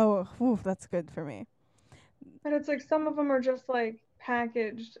exciting? Oh, oof, that's good for me. but it's like some of them are just like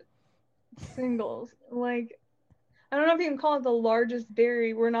packaged singles. Like, I don't know if you can call it the largest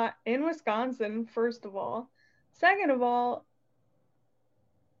dairy. We're not in Wisconsin, first of all. Second of all,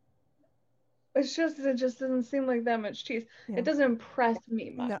 it just doesn't seem like that much cheese. Yeah. It doesn't impress me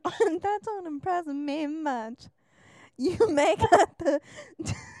much. No, that don't impress me much. You make out the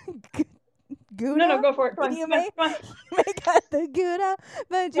Gouda? No, go for it. Come on, You come on, make, come on. you make out the Gouda,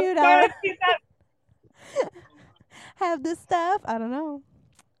 but you Go ahead, don't keep that. have the stuff. I don't know.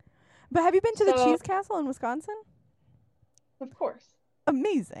 But have you been to the So, Cheese Castle in Wisconsin? of course.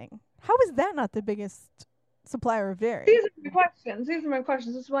 Amazing. How is that not the biggest supplier of dairy? These are my questions. These are my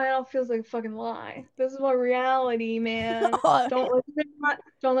questions. This is why it all feels like a fucking lie. This is what reality, man. Oh,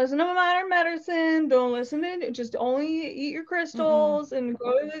 Don't listen to modern medicine. Don't listen to just only eat your crystals and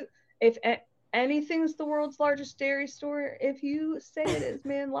go to the, if anything's the world's largest dairy store, if you say it is,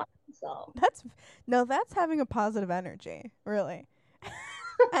 man, lie to yourself. that's having a positive energy, really.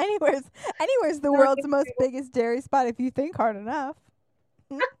 Anywhere's the No, world's most biggest dairy spot if you think hard enough.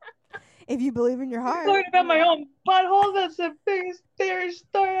 If you believe in your heart. Talking about my own butthole, that's the biggest dairy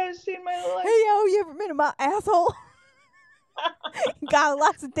store guys seen my life? Hey, yo, you ever been in my asshole? Got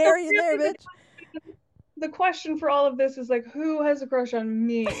lots of dairy in there, bitch. The question for all of this is like, who has a crush on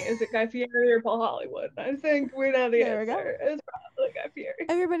me? Is it Guy Fieri or Paul Hollywood? I think we know the There we go. answer. It's probably Guy Fieri.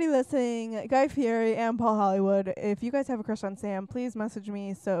 Everybody listening, Guy Fieri and Paul Hollywood, if you guys have a crush on Sam, please message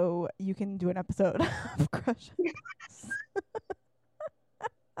me so you can do an episode of crushes.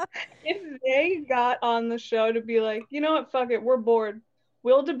 If they got on the show to be like, you know what, fuck it, we're bored.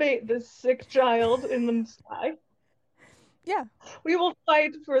 We'll debate this sick child in the sky. Yeah. We will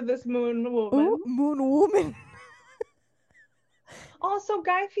fight for this moon woman. Ooh, moon woman. Also,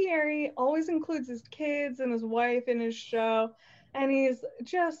 Guy Fieri always includes his kids and his wife in his show. And he's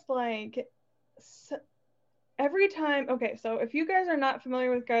just like, every time. Okay, so if you guys are not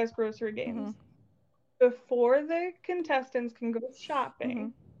familiar with Guy's Grocery Games, before the contestants can go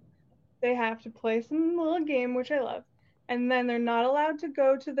shopping, they have to play some little game, which I love. And then they're not allowed to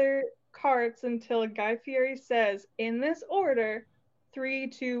go to their carts until Guy Fieri says, in this order, 3,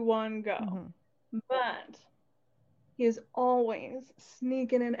 2, 1, go. But he is always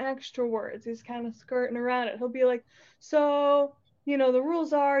sneaking in extra words. He's kind of skirting around it. He'll be like, so, you know, the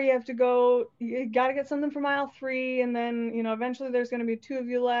rules are you have to go, you got to get something from aisle 3, and then, you know, eventually there's going to be 2 of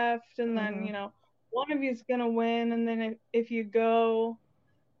you left, and then, you know, one of you is going to win, and then if you go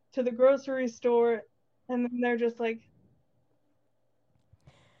to the grocery store, and then they're just like,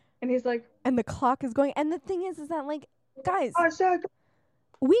 and he's like, and the clock is going, and the thing is that, like, guys, oh, so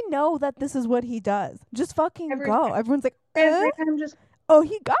we know that this is what he does. Just fucking go. Time. Everyone's like, I'm just, oh,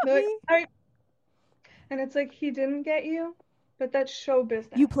 he got me. Like, and it's like, he didn't get you, but that's show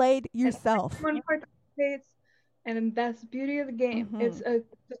business. You played yourself. And everyone participates, and that's the beauty of the game. It's a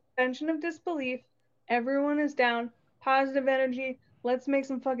suspension of disbelief. Everyone is down. Positive energy. Let's make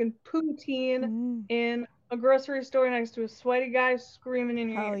some fucking poutine in a grocery store next to a sweaty guy screaming in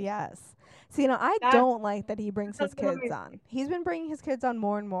your ears. Oh, yes. See, you know, I don't like that he brings his kids on. He's been bringing his kids on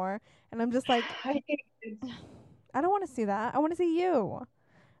more and more, and I'm just like, I hate kids. I don't want to see that. I want to see you.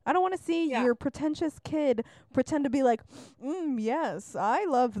 I don't want to see your pretentious kid pretend to be like, yes, I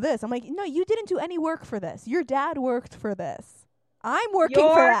love this. I'm like, no, you didn't do any work for this. Your dad worked for this. I'm working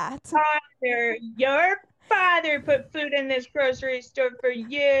for that. Your father put food in this grocery store for you.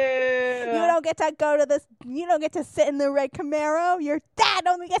 You don't get to go to this. You don't get to sit in the red Camaro. Your dad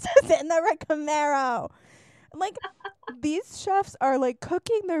only gets to sit in the red Camaro. Like, these chefs are, like,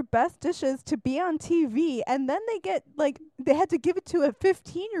 cooking their best dishes to be on TV, and then they get, like, they had to give it to a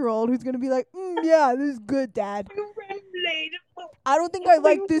 15-year-old who's going to be like, yeah, this is good, Dad. I don't think I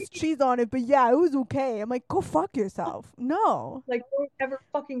like this cheese on it, but yeah, it was okay. I'm like, go fuck yourself. No. Like, don't ever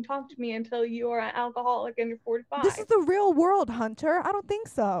fucking talk to me until you are an alcoholic and you're 45. This is the real world, Hunter. I don't think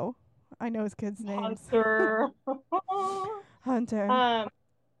so. I know his kids' names. Hunter. Hunter.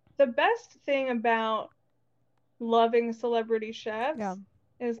 The best thing about loving celebrity chefs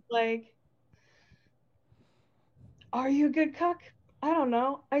is like, are you a good cook? I don't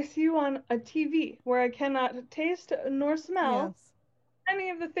know. I see you on a TV where I cannot taste nor smell any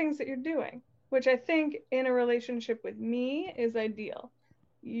of the things that you're doing, which I think in a relationship with me is ideal.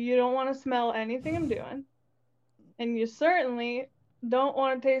 You don't want to smell anything I'm doing, and you certainly don't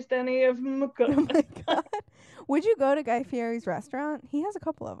want to taste any of my cooking. Oh my God. Would you go to Guy Fieri's restaurant? He has a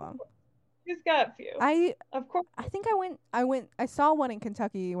couple of them. He's got a few. Of course. I think I saw one in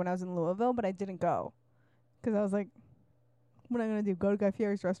Kentucky when I was in Louisville, but I didn't go because I was like, what am I going to do? Go to Guy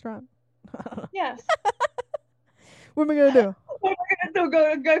Fieri's restaurant? Yes. What am I going to do? What am I going to do?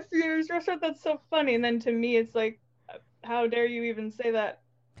 Go to Guy Fieri's restaurant? That's so funny. And then to me, it's like, how dare you even say that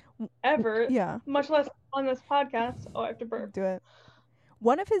ever? Yeah. Much less on this podcast. Oh, I have to burp. Do it.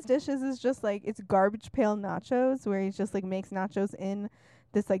 One of his dishes is just like, it's garbage pail nachos, where he just like makes nachos in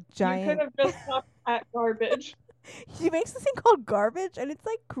this like giant. You could have just talked at garbage. He makes this thing called garbage, and it's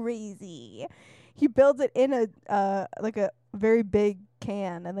like crazy. He builds it in a like a very big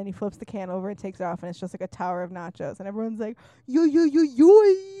can, and then he flips the can over and takes it off, and it's just like a tower of nachos, and everyone's like, yo yo yo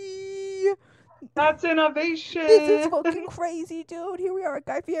yo. That's innovation. This is fucking crazy, dude. Here we are at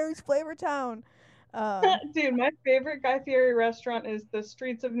Guy Fieri's Flavor Town. Dude, my favorite Guy Fieri restaurant is the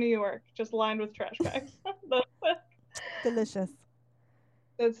streets of New York, just lined with trash bags. Delicious.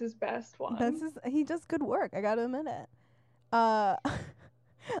 That's his best one. He does good work. I gotta admit it. And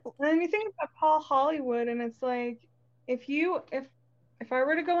then you think about Paul Hollywood, and it's like, if I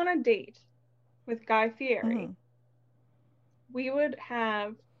were to go on a date with Guy Fieri, we would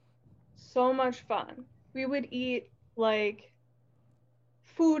have so much fun. We would eat like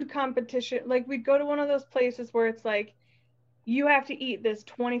food competition. Like, we'd go to one of those places where it's like, you have to eat this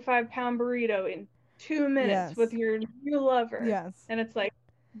 25-pound burrito in 2 minutes with your new lover. Yes. And it's like,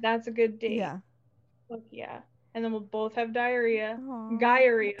 That's a good date. Yeah. Fuck yeah. And then we'll both have diarrhea. Aww.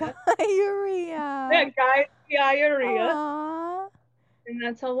 Diarrhea. Diarrhea. Yeah, diarrhea. Aww. And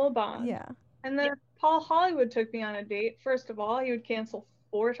that's how we'll bond. Yeah. And then if Paul Hollywood took me on a date, first of all, he would cancel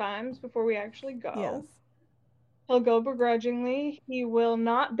 4 times before we actually go. Yes. He'll go begrudgingly. He will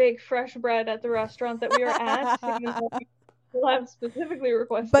not bake fresh bread at the restaurant that we are at, even though we'll have specifically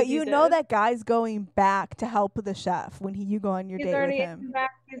requested. But you know that guy's going back to help the chef when you go on your date with him.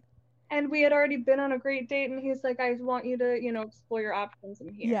 And we had already been on a great date, and he's like, I want you to, explore your options in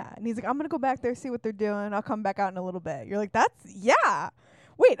here. Yeah, and he's like, I'm going to go back there, see what they're doing. I'll come back out in a little bit. You're like, yeah.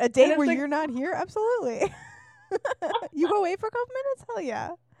 Wait, a date where you're not here? Absolutely. You go away for a couple minutes? Hell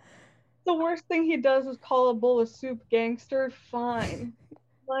yeah. The worst thing he does is call a bowl of soup gangster. Fine.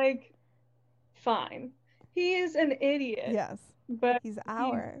 Fine. He is an idiot. Yes. But he's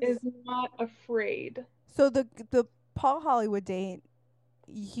ours. He is not afraid. So the Paul Hollywood date,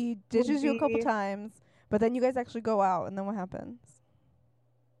 he ditches you a couple times, but then you guys actually go out, and then what happens?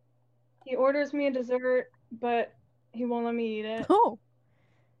 He orders me a dessert, but he won't let me eat it. Oh.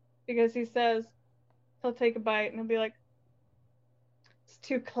 Because he says he'll take a bite, and he'll be like, it's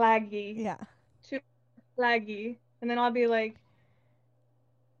too claggy. Yeah. Too claggy. And then I'll be like,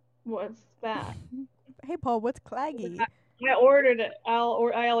 what's that? Hey, Paul, what's claggy? I ordered it.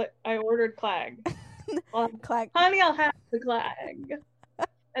 I ordered clag. Clag. Honey, I'll have the clag.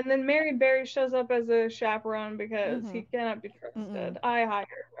 And then Mary Berry shows up as a chaperone because he cannot be trusted. I hired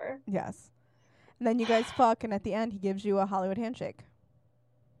her. Yes. And then you guys fuck, and at the end, he gives you a Hollywood handshake.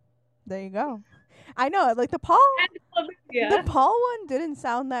 There you go. I know, like the Paul one didn't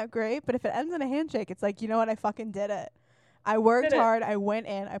sound that great, but if it ends in a handshake, it's like, you know what? I fucking did it. I worked hard. I went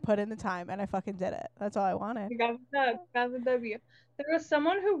in. I put in the time, and I fucking did it. That's all I wanted. You got the W. There was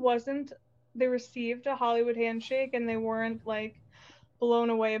someone who wasn't. They received a Hollywood handshake, and they weren't like blown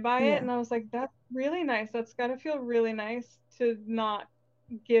away by it, and I was like, that's really nice. That's gotta feel really nice to not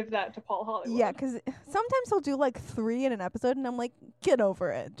give that to Paul Hollywood. Yeah, because sometimes he'll do like 3 in an episode, and I'm like, get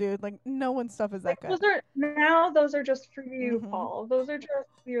over it, dude. Like, no one's stuff is that good. Those are just for you, Paul. Those are just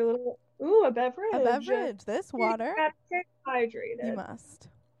your little a beverage. A beverage. This water. You have to stay hydrated. You must.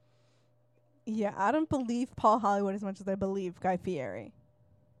 Yeah, I don't believe Paul Hollywood as much as I believe Guy Fieri.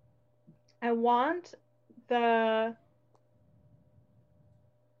 I want the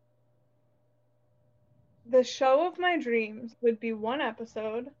show of my dreams would be 1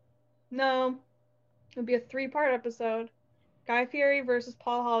 episode. No, it would be a 3-part episode. Guy Fieri versus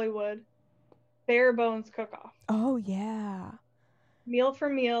Paul Hollywood. Bare bones cook-off. Oh, yeah. Meal for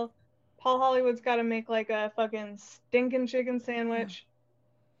meal. Paul Hollywood's got to make like a fucking stinking chicken sandwich.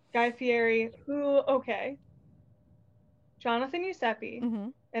 Yeah. Guy Fieri, Jonathan Giuseppe,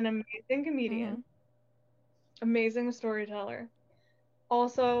 an amazing comedian, amazing storyteller.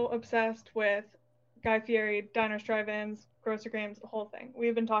 Also obsessed with Guy Fieri, diners, drive-ins, grocery games, the whole thing.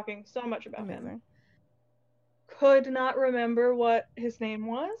 We've been talking so much about him. Could not remember what his name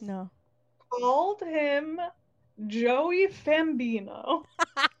was. No. Called him Joey Fambino.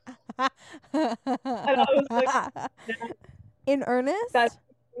 And I was like, in earnest?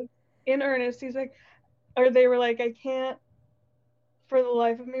 In earnest. He's like, or they were like, I can't for the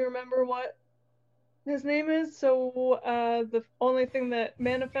life of me remember what his name is, so the only thing that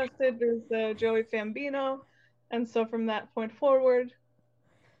manifested is Joey Fambino, and so from that point forward.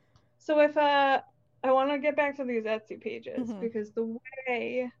 So if I want to get back to these Etsy pages, because the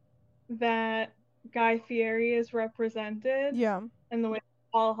way that Guy Fieri is represented, and the way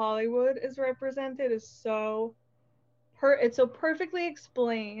Paul Hollywood is represented is so it so perfectly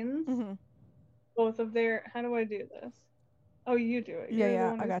explains both of their. How do I do this? Oh, you do it.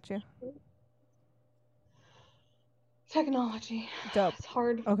 Yeah, I got you. Technology. Dope. It's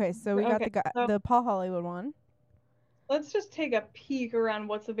hard. Okay, so we got the Paul Hollywood one. Let's just take a peek around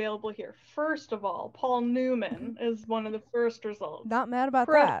what's available here. First of all, Paul Newman is one of the first results. Not mad about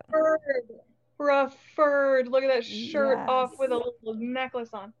that. Preferred. Look at that shirt off with a little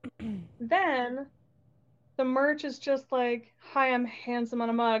necklace on. Then the merch is just like, hi, I'm handsome on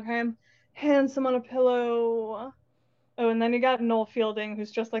a mug. Hi, I'm handsome on a pillow. Oh, and then you got Noel Fielding,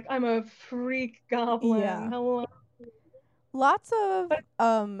 who's just like, I'm a freak goblin. Yeah. Hello. Lots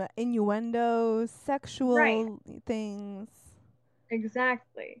of innuendo, sexual things.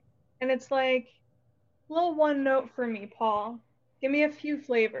 Exactly. And it's like, little one note for me, Paul. Give me a few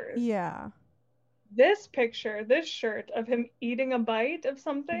flavors. Yeah. This picture, this shirt of him eating a bite of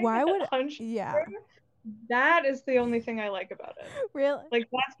something. Why would that is the only thing I like about it. Really? Like,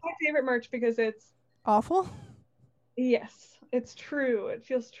 that's my favorite merch because it's awful. Yes, it's true. It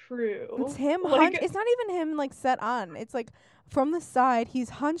feels true. It's him. It's not even him like set on. It's like from the side, he's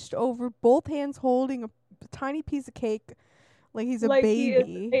hunched over, both hands holding a tiny piece of cake like he's a Like he is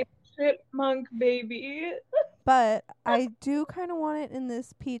baby. a chipmunk baby. But I do kind of want it in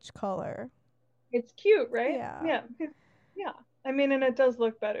this peach color. It's cute, right? Yeah. Yeah. Yeah. I mean, and it does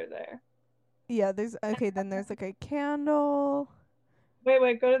look better there. Yeah, then there's like a candle.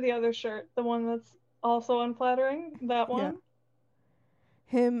 Wait, go to the other shirt. The one that's also unflattering. That Yeah. one.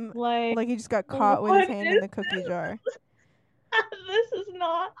 Him Like, like he just got caught with his what hand in is the cookie jar. this? This is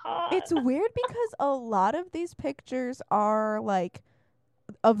not hot. It's weird because a lot of these pictures are like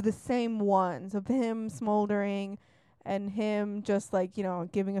of the same ones of him smoldering and him just like,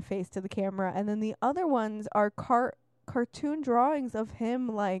 giving a face to the camera. And then the other ones are cartoon drawings of him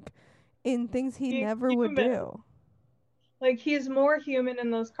like in things he Being never would human. do. Like he's more human in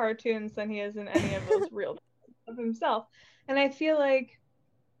those cartoons than he is in any of those real of himself. And I feel like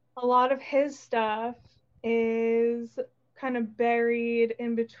a lot of his stuff is kind of buried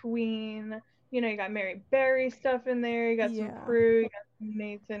in between. You got Mary Berry stuff in there. You got some Yeah. Prue. You got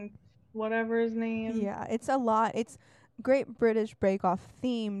Nathan, whatever his name, Yeah, it's a lot. It's Great British Bake Off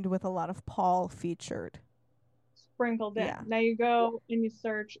themed with a lot of Paul featured. sprinkled in. Yeah. Now you go and you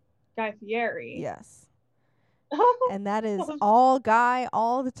search Guy Fieri. Yes. And that is all Guy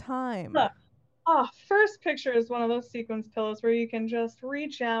all the time. Look, first picture is one of those sequence pillows where you can just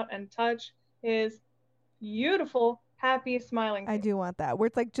reach out and touch his beautiful, happy, smiling face. I do want that. Where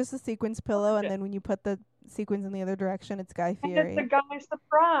it's like just a sequins pillow, and then when you put the sequins in the other direction, it's Guy And Fieri. it's the guy's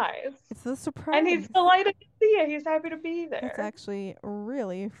surprise. It's the surprise. And he's delighted to see it. He's happy to be there. It's actually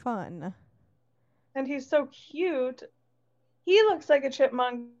really fun. And he's so cute. He looks like a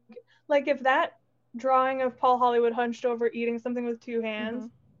chipmunk. Like if that drawing of Paul Hollywood hunched over eating something with two hands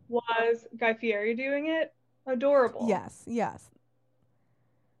was Guy Fieri doing it, adorable. Yes, yes.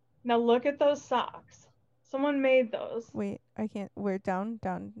 Now look at those socks. Someone made those. Wait, I can't. We're down.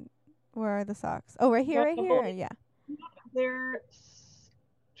 Where are the socks? Oh, right here, right here. Yeah. They're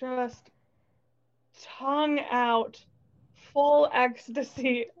just tongue out, full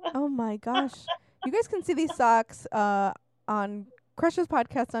ecstasy. Oh my gosh. You guys can see these socks on Crushes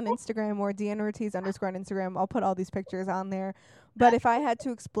Podcast on Instagram or Deanna Ortiz _ on Instagram. I'll put all these pictures on there. But if I had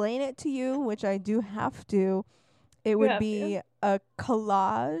to explain it to you, which I do have to, it would be a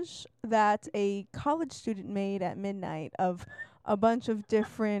collage that a college student made at midnight of a bunch of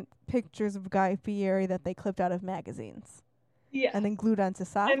different pictures of Guy Fieri that they clipped out of magazines. Yeah. And then glued onto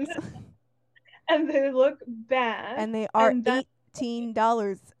socks. And they look bad. And they are $18,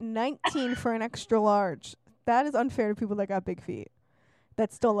 $19 for an extra large. That is unfair to people that got big feet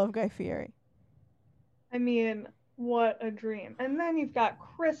that still love Guy Fieri. I mean, what a dream. And then you've got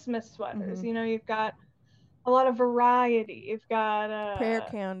Christmas sweaters. You've got a lot of variety. You've got prayer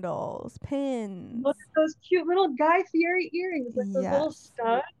candles, pins. Look at those cute little Guy Fieri earrings, like those little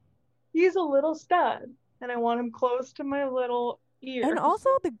studs. He's a little stud, and I want him close to my little ears. And also,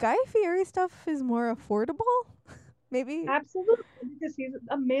 the Guy Fieri stuff is more affordable. Maybe. Absolutely, because he's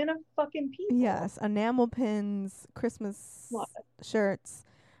a man of fucking people. Yes, enamel pins, Christmas shirts.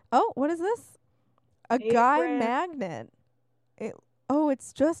 Oh, what is this? A Guy magnet.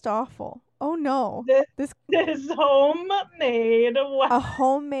 It's just awful. Oh no. This is homemade. Wow. A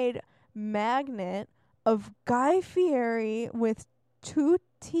homemade magnet of Guy Fieri with 2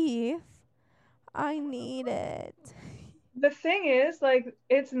 teeth. I need it. The thing is, like,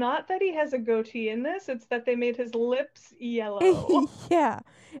 it's not that he has a goatee in this, it's that they made his lips yellow. Yeah.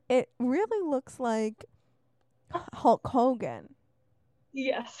 It really looks like Hulk Hogan.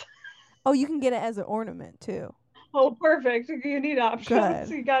 Yes. Oh, you can get it as an ornament too. Oh, perfect. You need options.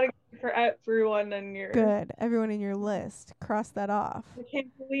 Good. You gotta get for everyone in your... Good. Everyone in your list. Cross that off. I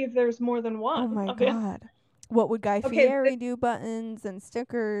can't believe there's more than one. Oh my God. What would Guy Fieri do? Buttons and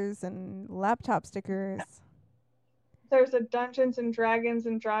stickers and laptop stickers. There's a Dungeons and Dragons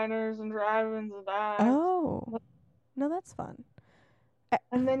and Diners and Drive-ins and that. Oh. No, that's fun.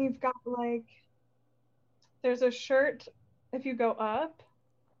 And then you've got, like, there's a shirt, if you go up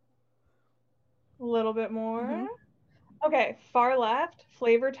a little bit more. Okay, far left,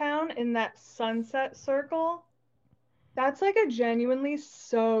 Flavortown in that sunset circle. That's like a genuinely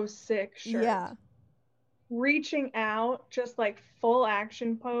so sick shirt. Yeah. Reaching out, just like full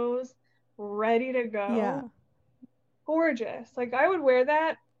action pose, ready to go. Yeah. Gorgeous. Like, I would wear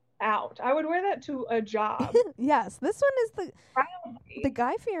that out. I would wear that to a job. Yes, this one is the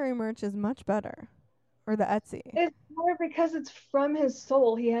Guy Fieri merch is much better. Or the Etsy. It's more because it's from his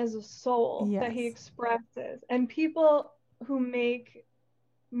soul. He has a soul that he expresses. And people who make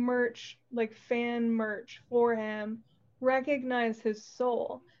merch, like fan merch for him, recognize his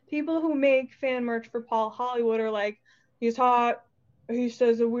soul. People who make fan merch for Paul Hollywood are like, He's hot. He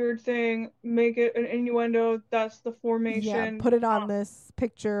says a weird thing. Make it an innuendo. That's the Yeah, formation. put it on this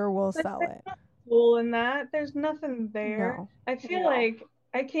picture, we'll Like, sell there's it. no soul in that. There's nothing there. No. I feel like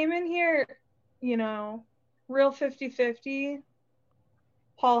I came in here, you know, real 50-50.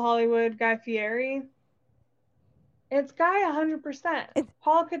 Paul Hollywood, Guy Fieri. It's Guy 100%. It,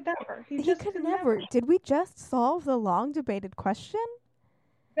 Paul could never. He he just could could never. never. Did we just solve the long debated question?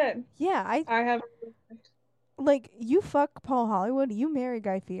 Good. Yeah, I have. like you fuck Paul Hollywood, you marry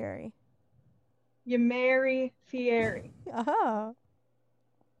Guy Fieri. You marry Fieri. Uh-huh.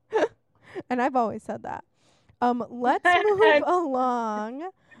 And I've always said that. Let's move along.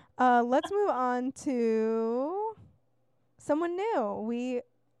 Let's move on to someone new.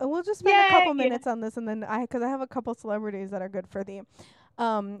 We'll just spend a couple Yay! minutes on this, and then because I have a couple celebrities that are good for the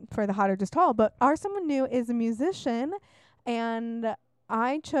hot or just tall. But our someone new is a musician, and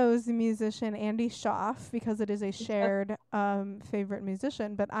I chose the musician Andy Schaaf because it is a shared favorite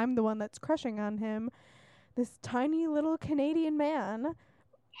musician. But I'm the one that's crushing on him. This tiny little Canadian man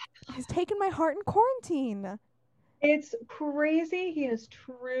has taken my heart in quarantine. It's crazy. He has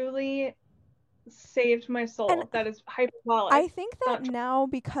truly saved my And soul. That is hyperbolic. I think that Not now,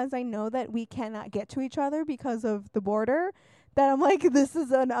 because I know that we cannot get to each other because of the border, that I'm like, this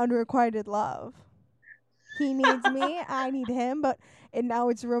is an unrequited love. He needs me, I need him, and now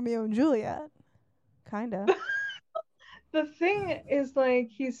it's Romeo and Juliet. Kinda. the thing is, like,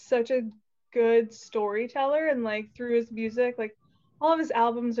 he's such a good storyteller, and like through his music, like all of his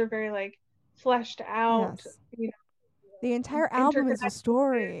albums are very like fleshed out, Yes. you The know, entire album is a interconnected,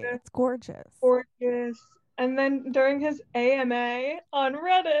 story. It's gorgeous. gorgeous. And then during his AMA on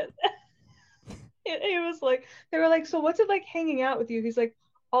Reddit, he was like, they were like, so what's it like hanging out with you? He's like,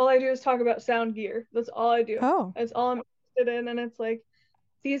 all I do is talk about sound gear. That's all I do. Oh, That's all I'm interested in. And it's like,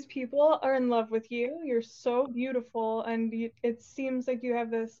 these people are in love with you. You're so beautiful. And it seems like you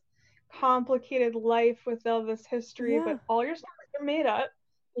have this complicated life with all this history, yeah. but all your songs are made up.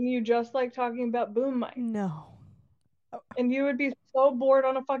 And you just like talking about boom mics. No. And you would be so bored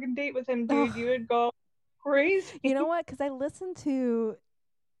on a fucking date with him, dude. Ugh. You would go crazy. You know what? Because I listened to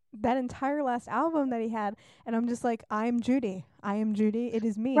that entire last album that he had, and I'm just like, I am Judy. I am Judy. It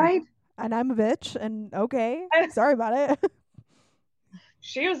is me. Right? And I'm a bitch, and okay. Sorry about it.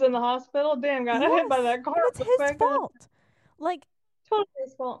 She was in the hospital. Damn, got hit by that car. And it's his fault. Like, totally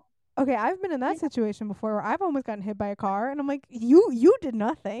his fault. okay, I've been in that situation before where I've almost gotten hit by a car, and I'm like, you did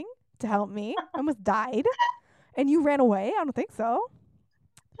nothing to help me. I almost died, and you ran away. I don't think so.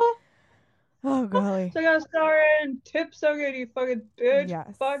 Oh golly. So I got started and tip so good, you fucking bitch.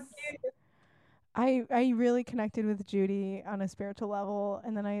 Yes. Fuck you. I really connected with Judy on a spiritual level,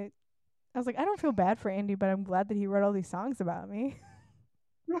 and then I was like, I don't feel bad for Andy, but I'm glad that he wrote all these songs about me.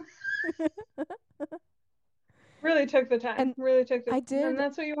 Really took the time. And really took the I time. did. And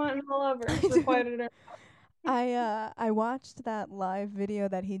that's what you want in a lover. Requited it. I watched that live video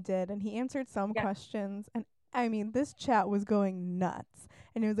that he did, and he answered some questions, and I mean, this chat was going nuts.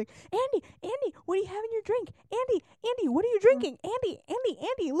 And it was like, Andy, what do you have in your drink? Andy, what are you drinking?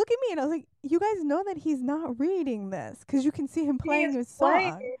 Andy, look at me. And I was like, you guys know that he's not reading this because you can see him playing his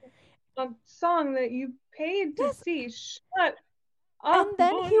song. A song that you paid to see. Shut up. And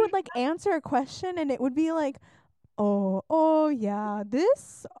then he would like answer a question, and it would be like, oh yeah,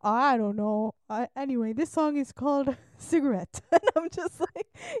 this, I don't know. Anyway, this song is called Cigarette. And I'm just like,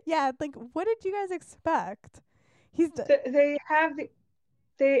 yeah, like, what did you guys expect?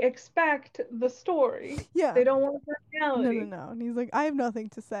 They expect the story. Yeah. They don't want personality. No. And he's like, I have nothing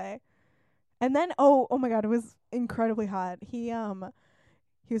to say. And then, oh my God, it was incredibly hot. He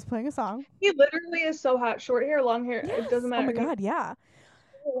was playing a song. He literally is so hot. Short hair, long hair. Yes. It doesn't matter. Oh my God, yeah.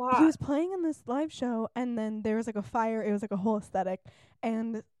 So he was playing in this live show, and then there was like a fire. It was like a whole aesthetic,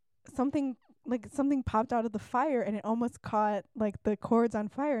 and something popped out of the fire, and it almost caught like the cords on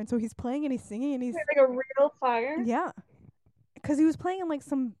fire. And so he's playing and he's singing, and he's like a real fire. Yeah, because he was playing in like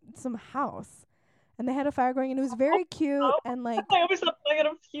some house, and they had a fire going, and it was very cute. And like, I always thought playing at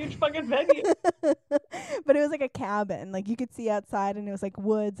a huge fucking venue. But it was like a cabin, like you could see outside, and it was like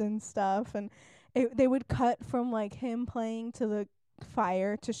woods and stuff, and they would cut from like him playing to the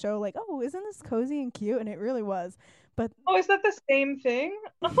fire to show like, oh, isn't this cozy and cute? And it really was. But is that the same thing?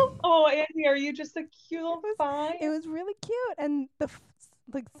 Oh, Andy, are you just a cute little fire? It was really cute, and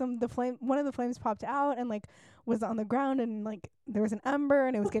one of the flames popped out and like was on the ground, and like there was an ember,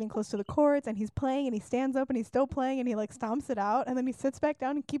 and it was getting close to the cords, and he's playing, and he stands up, and he's still playing, and he like stomps it out, and then he sits back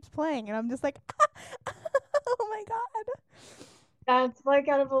down and keeps playing, and I'm just like, oh my God. That's like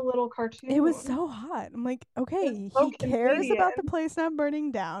out of a little cartoon. It was so hot. I'm like, okay, he cares about the place not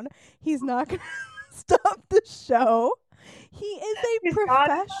burning down. He's not going to stop the show. He is a He's got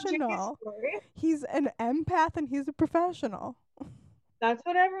it on Judy's professional. story. He's an empath and he's a professional. That's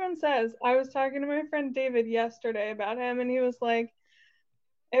what everyone says. I was talking to my friend David yesterday about him, and he was like,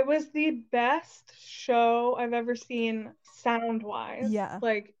 it was the best show I've ever seen sound wise. Yeah.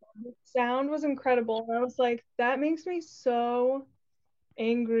 Like, the sound was incredible. And I was like, that makes me so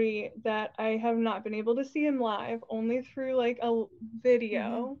angry that I have not been able to see him live, only through like a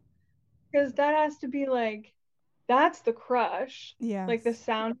video. Because that has to be like, that's the crush. Yes. Like the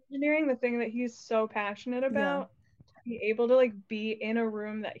sound engineering, the thing that he's so passionate Yeah. about, to be able to like be in a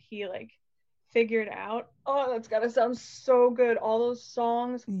room that he like figured out. Oh, that's gotta sound so good. All those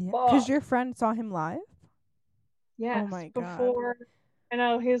songs. Yeah. Because Fuck. your friend saw him live? Yes, Oh my God. before. I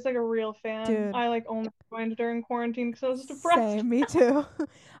know he's like a real fan. Dude. I like only joined during quarantine because I was depressed. Same, me too.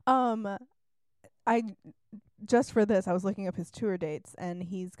 I just for this, I was looking up his tour dates, and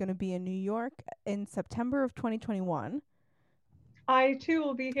he's going to be in New York in September of 2021. I too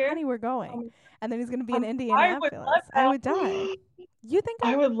will be here. Honey, we're going. And then he's going to be in I would Indianapolis. love I that. would die. You think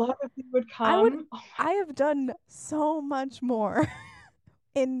I would love if he would I would. come. Oh I have done so much more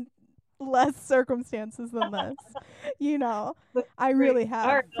in less circumstances than this. You know, that's I great. really have.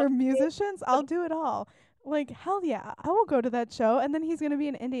 All right, For musicians, I'll do it all. Like, hell yeah, I will go to that show. And then he's going to be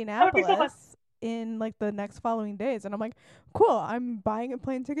in that would be so fun. Indianapolis in like the next following days. And I'm like, cool, I'm buying a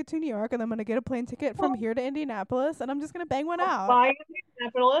plane ticket to New York, and I'm going to get a plane ticket from here to Indianapolis, and I'm just going to bang one out. Bye,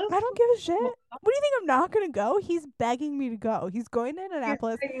 Indianapolis. I don't give a shit. What do you think? I'm not going to go? He's begging me to go. He's going to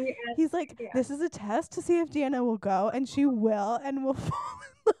Indianapolis. He's like, this is a test to see if Deanna will go, and she will, and we'll fall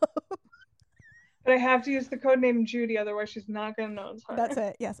in love. But I have to use the code name Judy, otherwise she's not gonna know it's her. That's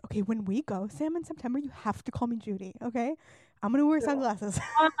it. Yes. Okay. When we go, Sam, in September, you have to call me Judy. Okay. I'm gonna wear sunglasses.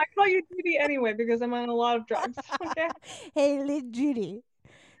 I call you Judy anyway because I'm on a lot of drugs. Okay. Hey, Judy.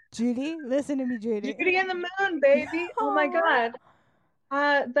 Judy, listen to me, Judy. Judy and the Moon, baby. Oh my God.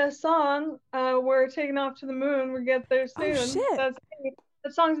 The song, we're taking off to the moon. We get there soon. Oh shit.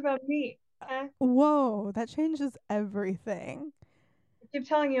 That song's about me. Okay? Whoa, that changes everything. I keep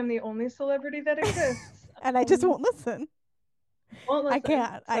telling you, I'm the only celebrity that exists. And I just won't listen. Won't listen. I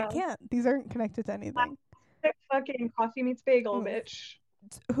can't. So. I can't. These aren't connected to anything. Fucking coffee meets bagel, bitch.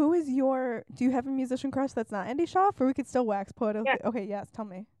 Who is your? Do you have a musician crush that's not Andy Schaaf, or we could still wax poetically? Yeah. Okay, yes. Tell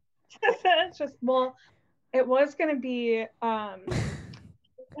me. It's just it was gonna be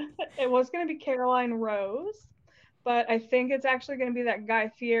it was gonna be Caroline Rose, but I think it's actually gonna be that Guy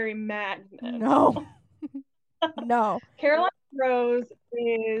Fieri magnet. No. No. Caroline Rose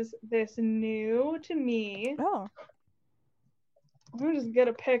is this new to me. Oh. I'm gonna just get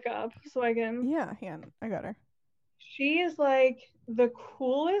a pickup so I can. Yeah, I got her. She is like the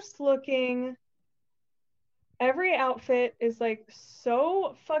coolest looking. Every outfit is like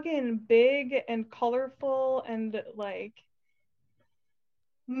so fucking big and colorful and like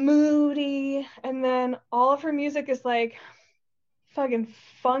moody, and then all of her music is like fucking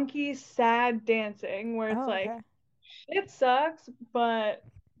funky, sad dancing where it's like shit sucks, but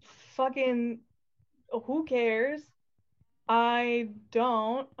fucking who cares? I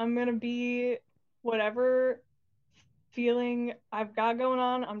don't. I'm gonna be whatever feeling I've got going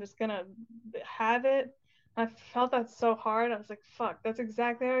on. I'm just gonna have it. I felt that so hard. I was like, fuck, that's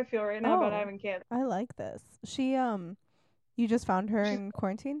exactly how I feel right now about having kids. I like this. She, you just found her in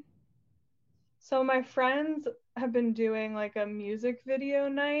quarantine? So my friends have been doing like a music video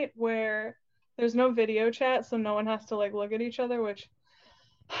night where there's no video chat, so no one has to like look at each other, which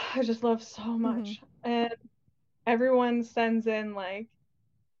I just love so much. And everyone sends in like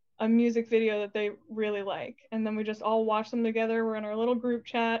a music video that they really like, and then we just all watch them together. We're in our little group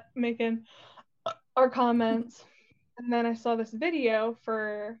chat making our comments. And then I saw this video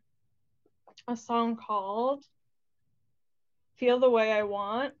for a song called Feel the Way I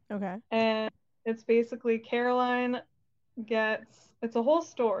Want. Okay. And it's basically Caroline it's a whole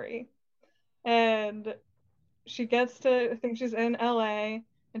story. And she gets to, I think she's in LA,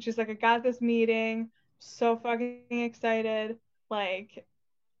 and she's like, I got this meeting, so fucking excited, like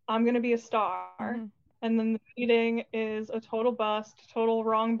I'm gonna be a star. And then the meeting is a total bust, total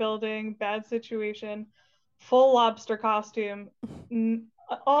wrong building, bad situation, full lobster costume.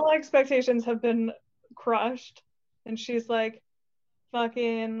 All expectations have been crushed. And she's like,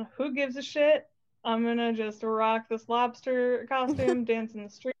 fucking, who gives a shit? I'm gonna just rock this lobster costume, dance in the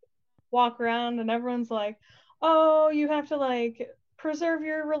street, walk around, and everyone's like, oh, you have to like preserve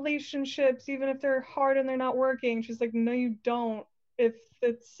your relationships even if they're hard and they're not working. She's like, no, you don't. If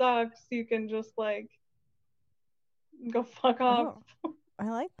it sucks, you can just like go fuck off. Oh, I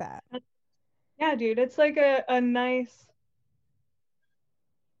like that. Yeah, dude, it's like a nice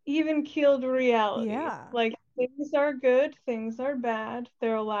even keeled reality. Yeah. Like things are good, things are bad.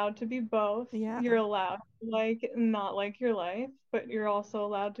 They're allowed to be both. Yeah. You're allowed to like not like your life, but you're also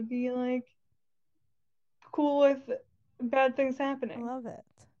allowed to be like cool with bad things I happening. love it.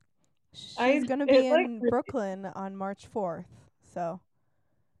 She's gonna be It like in Brooklyn on March 4th. So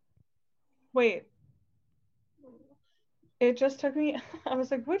wait, it just took me. I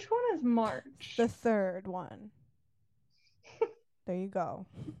was like, which one is the March? third one. There you go.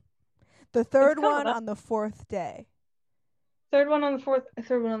 The It's third coming one up. on the fourth day. Third one on the fourth.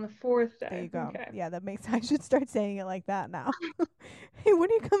 Third one on the fourth There day. you go. Okay. Yeah, that makes I should start saying it like that now. Hey, when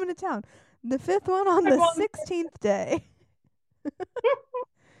are you coming to town? The fifth one on Third the one- 16th day.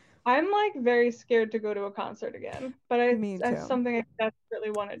 I'm like very scared to go to a concert again, but Me it's too. something I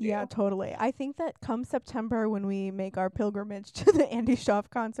desperately want to Yeah, do. totally. I think that come September when we make our pilgrimage to the Andy Schaaf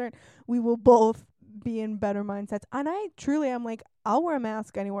concert, we will both be in better mindsets. And I truly am like, I'll wear a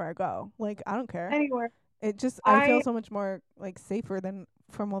mask anywhere I go. Like, I don't care. Anyway, It just, I feel I so much more like safer than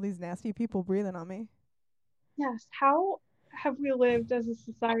from all these nasty people breathing on me. yes, how have we lived as a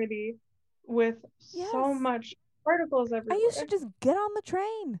society with Yes. so much particles I used to everywhere? just get on the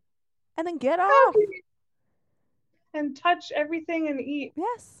train and then get How off. can you and touch everything and eat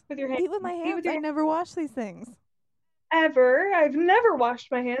Yes. with your hands? Eat with my Eat with hands. your I hands never wash these things. ever. I've never washed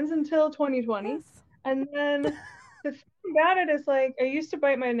my hands until 2020. Yes. And then the thing about it is like I used to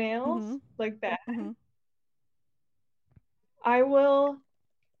bite my nails Mhm. like that. Mhm. I will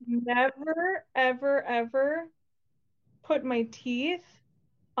never, ever, ever put my teeth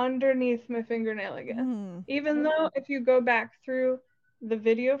underneath my fingernail again. Mhm. Even though if you go back through the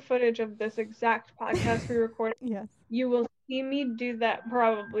video footage of this exact podcast we recorded, Yes. you will see me do that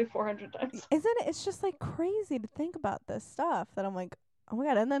probably 400 times. Isn't it? It's just like crazy to think about this stuff that I'm like, oh my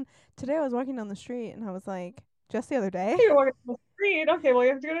god. And then today I was walking down the street and I was like, just the other day, You're walking down the street. Okay, well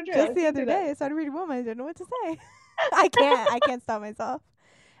you have to go to jail. just I the can't other do that. day, I started reading Woman. I didn't know what to say. I can't stop myself.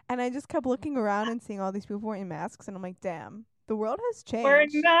 And I just kept looking around and seeing all these people wearing masks, and I'm like, damn, the world has Wearing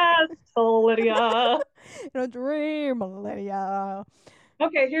changed. masks, Lydia. Dream, Lydia.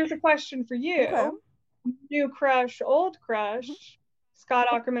 Okay, here's a question for Okay. you. New crush, old Mhm. crush. Scott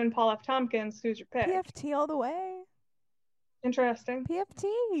Ackerman, Paul F. Tompkins, who's your pick? PFT all the way. Interesting.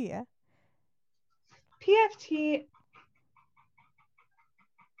 PFT. PFT.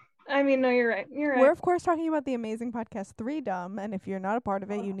 I mean, no, you're right. You're We're right. of course talking about the amazing podcast Three Dumb, and if you're not a part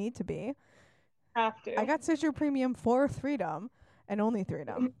of it, you need to be. Have I to. got Stitcher Premium for Freedom and only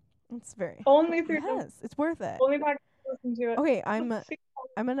Freedom. It's very Only through the yes, it's worth it. only podcast to listen to it. Okay, I'm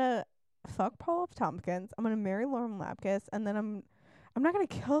gonna fuck Paul F. Tompkins. I'm gonna marry Lauren Lapkus, and then I'm not gonna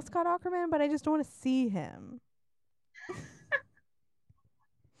kill Scott Ackerman, but I just don't want to see him.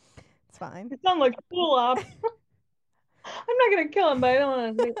 It's fine. You sound like a fool up. I'm not gonna kill him, but I don't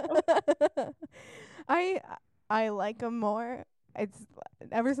want to see him. I I like him more. It's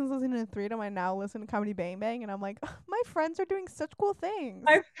ever since listening to Freedom, I now listen to Comedy Bang Bang, and I'm like, my friends are doing such cool things.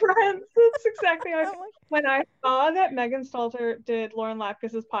 My friends, that's exactly how I I'm feel. like, When I saw that Megan Stalter did Lauren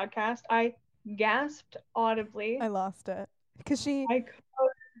Lapkus's podcast, I gasped audibly. I lost it because I could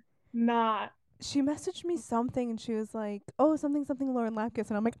not. she messaged me something and she was like, "Oh, something Lauren Lapkus,"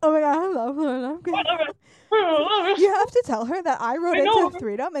 and I'm like, "Oh my god, I love Lauren Lapkus." You have to tell her that I wrote I know. into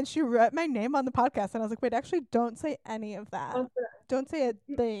Freedom and she wrote my name on the podcast, and I was like, "Wait, actually, don't say any of that. Don't say a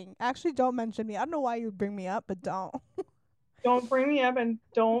thing. Actually, don't mention me. I don't know why you would bring me up, but don't." Don't bring me up and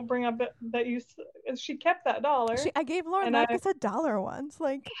don't bring up that you. She kept that dollar. I gave Lauren And Lapkus $1 once.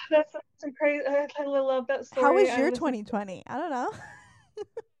 Like, that's crazy. I love that story. how was your 2020? I don't know.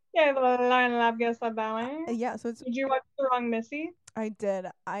 Yeah, Lauren Lapkus that dollar. Yeah, so it's. Did you watch The Wrong Missy? I did.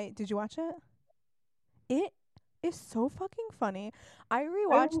 Did you watch it? It is so fucking funny. I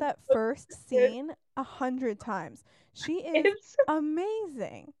rewatched that first scene 100 times. She is It's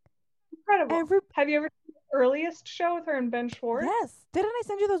amazing. incredible. Have you ever seen the earliest show with her and Ben Schwartz? Yes. Didn't I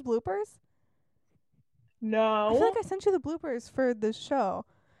send you those bloopers? No. I feel like I sent you the bloopers for this show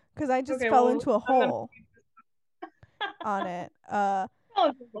because I just fell into a hole on it.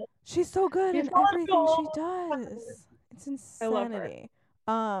 She's so good in everything she does. It's insanity.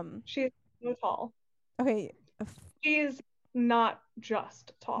 She's so tall. Okay. She's not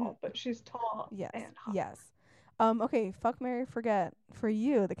just tall, but she's tall and hot. Yes. Okay, fuck, marry, forget. For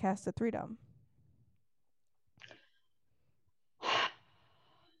you, the cast of Freedom.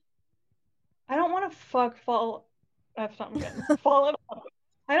 I don't want to fuck Fall F. Tompkins. Fall F. Tompkins.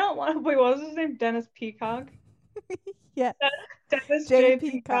 I don't want to. Wait, what was his name? Dennis Peacock? Yeah. Dennis J.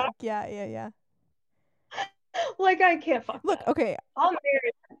 Peacock. Yeah. Like, I can't fuck Look, that. okay.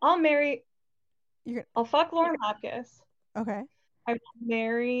 I'll marry. I'll fuck Lauren Lapkus. Okay. I will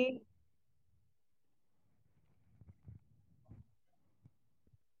marry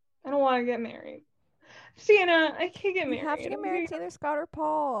don't want to get married. Sienna, I can't get You have to married. get married to either Scott or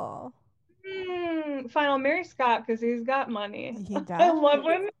Paul. Fine, I'll marry Scott because he's got money. He I love does.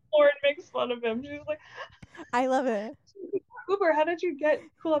 when Lauren makes fun of him. She's like, I love it. Uber, how did you get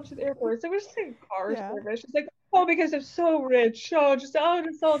pull up to the airport? So we're just taking car Yeah. service. She's like, oh, because I'm so rich. Oh, I'll just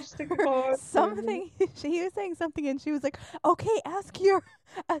take the car. Something he was saying something and she was like, okay, ask your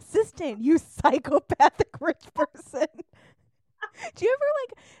assistant, you psychopathic rich person. Do you ever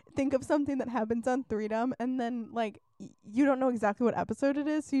like think of something that happens on Freedom and then like you don't know exactly what episode it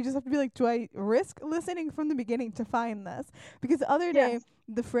is, so you just have to be like, do I risk listening from the beginning to find this? Because the other day Yes.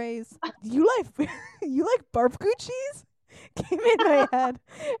 the phrase you like you like barbecue cheese came in my head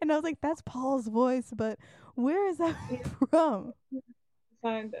and I was like, that's Paul's voice, but where is that from?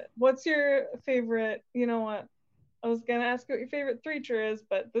 Find it. What's your favorite? You know what? I was gonna ask what your favorite creature is,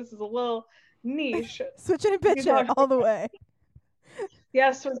 but this is a little niche. Switch it and We pitch can it talk all the way.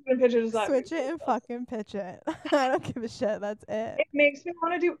 Yes, we're gonna pitch it as that. Switch it and fucking pitch it. I don't give a shit. That's it. It makes me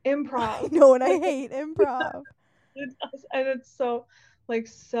want to do I improv. know, and I hate improv. It does, and it's so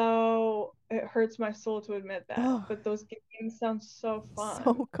so it hurts my soul to admit that. Ugh. But those games sound so fun.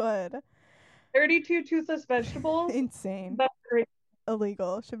 So good. 32 toothless vegetables. Insane. That's great.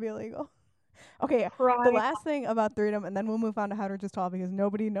 Illegal. Should be illegal. Okay, Cry. the last thing about Freedom, and then we'll move on to How to Just Talk because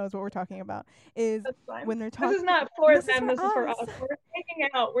nobody knows what we're talking about, is That's fine. when they're talking. This is not for This is them. for This is for us. us. We're hanging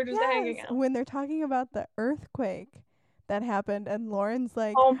out. We're just hanging Yes, out. when they're talking about the earthquake that happened, and Lauren's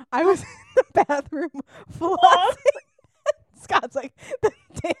like, Oh, I was in the bathroom flossing. Scott's like, the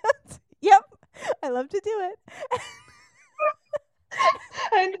dance? Yep, I love to do it.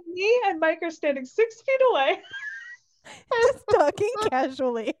 and me and Mike are standing 6 feet away. Just talking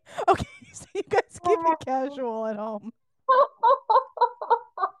casually. Okay, so you guys keep it casual at home.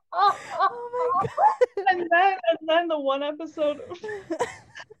 Oh my god. And then the one episode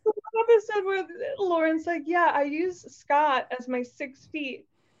where Lauren's like, yeah, I use Scott as my 6 feet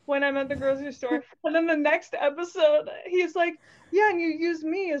when I'm at the grocery store. And then the next episode, he's like, yeah, and you use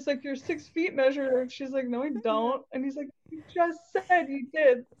me as like your 6 feet measure. And she's like, no, I don't. And he's like, you just said you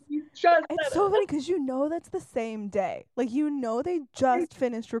did. You just It's said so it. funny because you know that's the same day. Like, you know they just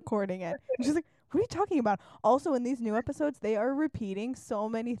finished recording it. And she's like, what are you talking about? Also, in these new episodes, they are repeating so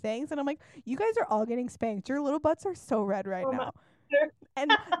many things. And I'm like, you guys are all getting spanked. Your little butts are so red right Oh, now. And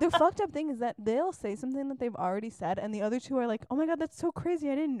the fucked up thing is that they'll say something that they've already said, and the other two are like, oh my god, that's so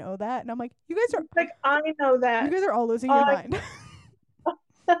crazy. I didn't know that. And I'm like, you guys are like, I know that. You guys are all losing your mind.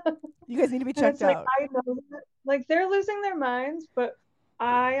 You guys need to be checked it's like, out. I know that. Like, they're losing their minds, but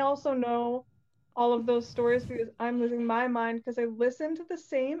I also know all of those stories because I'm losing my mind because I listen to the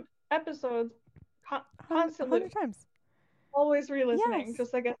same episodes constantly, 100 times. always re-listening, Yes.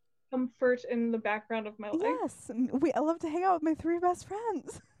 just like a comfort in the background of my life. Yes, I love to hang out with my 3 best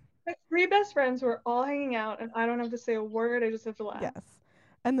friends. My 3 best friends who are all hanging out, and I don't have to say a word. I just have to laugh. Yes,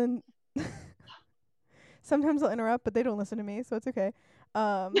 and then sometimes I'll interrupt, but they don't listen to me, so it's okay.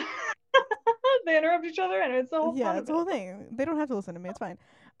 They interrupt each other, and it's the whole fun it's the whole thing. They don't have to listen to me. It's fine.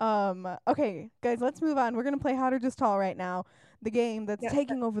 Okay, guys, let's move on. We're gonna play Hot or Just Tall right now. The game that's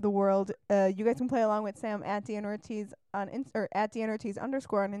taking over the world. You guys can play along with Sam at Deanna Ortiz on or at Deanna Ortiz _ on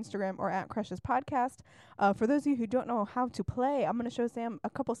Instagram or at Crushes Podcast. For those of you who don't know how to play, I'm gonna show Sam a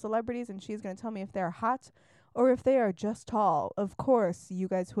couple celebrities and she's gonna tell me if they're hot or if they are just tall. Of course, you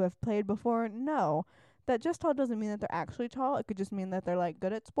guys who have played before know that just tall doesn't mean that they're actually tall. It could just mean that they're like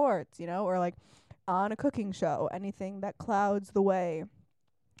good at sports, or like on a cooking show. Anything that clouds the way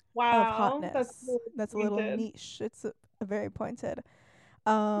of hotness. That's a little niche. It's a very pointed.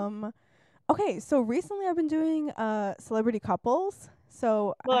 Okay, so recently I've been doing celebrity couples.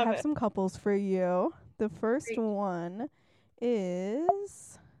 So I have some couples for you. The first one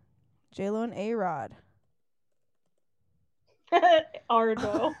is J-Lo and A-Rod.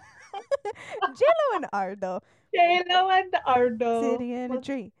 Ardo. J-Lo and Ardo. J-Lo and Ardo. Sitting in a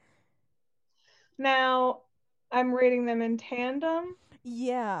tree. Now, I'm rating them in tandem.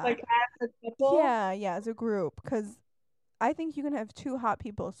 Yeah. Like as a couple. Yeah, as a group. Because I think you can have 2 hot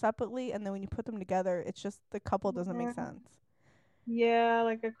people separately, and then when you put them together, it's just the couple doesn't make sense. Yeah,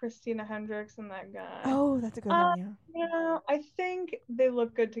 like a Christina Hendricks and that guy. Oh, that's a good one, yeah. Yeah, I think they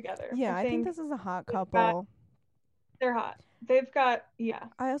look good together. Yeah, I think this is a hot couple. They're hot. They've got,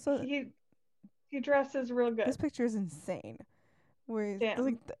 I also... He dresses real good. This picture is insane. Where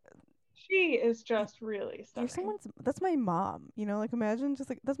like she is just really stunning. That's my mom. Like imagine just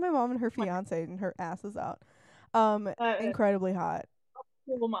like that's my mom and her fiance and her ass is out. Incredibly hot.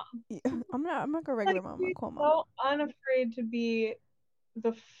 Cool mom. Yeah, I'm not a regular mom. I'm a cool mom. So unafraid to be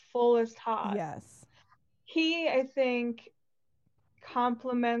the fullest hot. Yes. He, I think,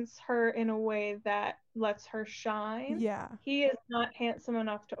 compliments her in a way that lets her shine. Yeah. He is not handsome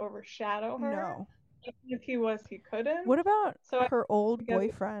enough to overshadow her. No. Even if he was, he couldn't. What about So her old together,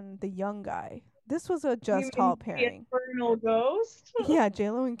 boyfriend, the young guy? This was a you just mean tall the pairing. infernal ghost? Yeah,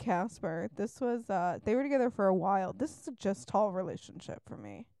 JLo and Casper. This was they were together for a while. This is a just tall relationship for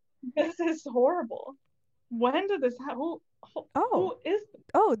me. This is horrible. When did this happen? Oh.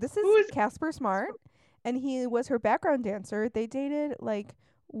 This is who is Casper Smart, and he was her background dancer. They dated like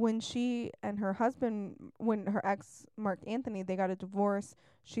when she and her husband, when her ex Mark Anthony, they got a divorce.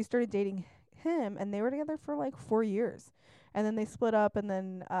 She started dating him, and they were together for like 4 years, and then they split up, and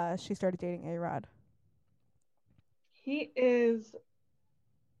then she started dating A-Rod. he is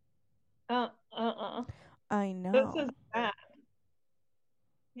I this know, is bad.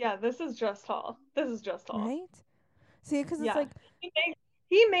 Yeah, this is just tall. This is just tall. right? See, because it's Yeah. like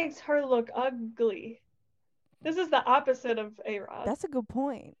He makes her look ugly. This is the opposite of A-Rod. that's a good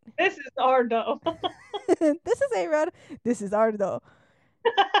point. This is Ardo. This is A-Rod. This is Ardo.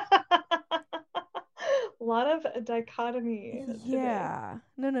 A lot of dichotomy today. Yeah.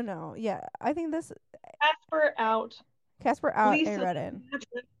 No. Yeah, I think this Casper out. Casper out, Lisa A-Rod in.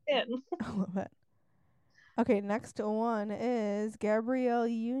 in. I love it. Okay, next one is Gabrielle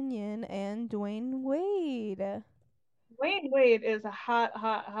Union and Dwayne Wade. Wayne Wade is a hot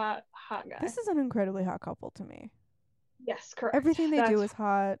guy. This is an incredibly hot couple to me. Yes, correct. Everything they do is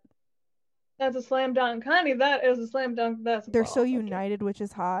hot. That's a slam dunk. Honey, that is a slam dunk basketball. They're so united, which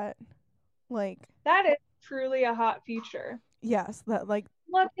is hot. Like, that is truly a hot feature. yes, that like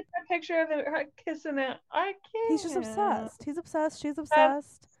look at that picture of her kissing it. I can't. He's just obsessed. He's obsessed. She's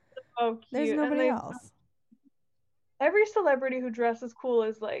obsessed. That's so cute. There's nobody else. Every celebrity who dresses cool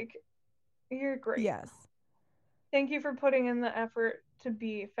is like, you're great. Yes. Thank you for putting in the effort to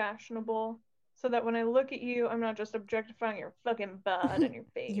be fashionable so that when I look at you, I'm not just objectifying your fucking bod and your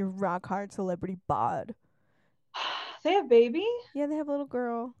face. Your rock hard celebrity bod. They have baby? Yeah, they have a little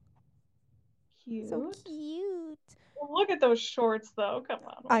girl. Cute. So cute. Well, look at those shorts, though. Come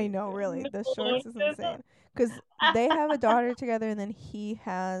on. I know, really. The shorts is insane. Because they have a daughter together, and then he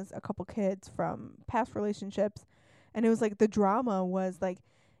has a couple kids from past relationships. And it was like the drama was like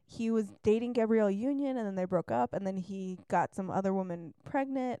he was dating Gabrielle Union, and then they broke up, and then he got some other woman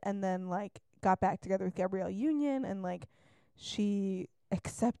pregnant, and then like got back together with Gabrielle Union, and like she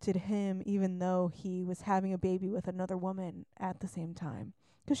accepted him even though he was having a baby with another woman at the same time.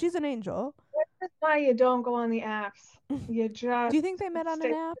 Because she's an angel. That's why you don't go on the apps. You just. Do you think they met on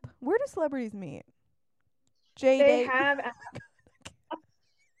an app? Where do celebrities meet? They have.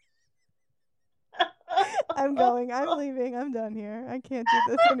 I'm going. I'm leaving. I'm done here. I can't do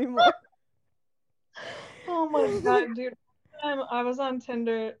this anymore. Oh my god, dude. I was on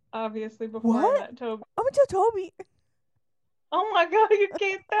Tinder, obviously, before I met Toby. I went to Toby. Oh my god, you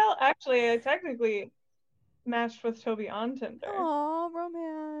can't tell. Actually, I technically matched with Toby on Tinder. Aw,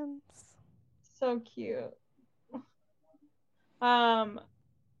 romance. So cute.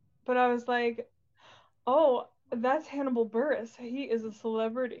 But I was like, oh, that's Hannibal Buress. He is a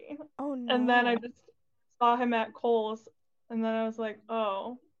celebrity. Oh no. And then I just saw him at Kohl's, and then I was like,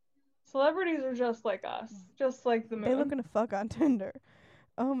 oh, celebrities are just like us, just like the moon. They looking to fuck on Tinder.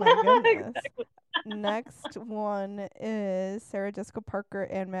 Oh my goodness. Exactly. Next one is Sarah Jessica Parker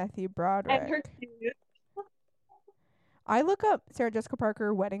and Matthew Broderick. And her kids. I look up Sarah Jessica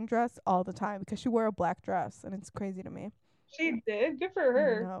Parker wedding dress all the time because she wore a black dress, and it's crazy to me. She did? Good for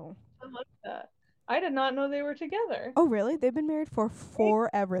her. No. I love that. I did not know they were together. Oh, really? They've been married for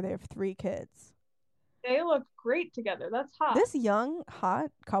forever. They have 3 kids. They look great together. That's hot. This young,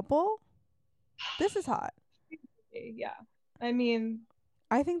 hot couple, this is hot. Yeah. I mean,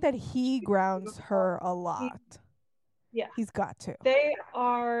 I think that he grounds her a lot. Yeah. He's got to. They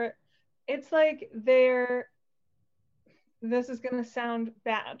are, it's like this is going to sound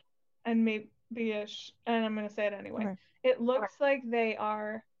bad and maybe-ish, and I'm going to say it anyway. Okay. It looks like they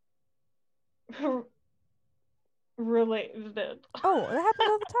are related. Oh, that happens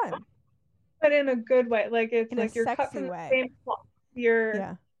all the time. But in a good way. Like it's in like you're cut from the same cloth. You're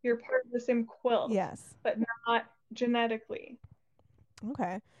part of the same quilt. Yes. But not genetically.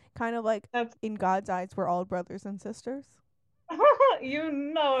 Okay. Kind of like in God's eyes, we're all brothers and sisters. You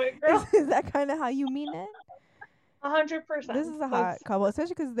know it, girl. Is that kind of how you mean it? 100%. This is a hot couple,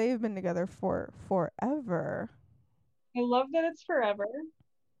 especially because they've been together for forever. I love that it's forever.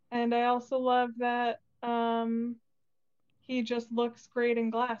 And I also love that he just looks great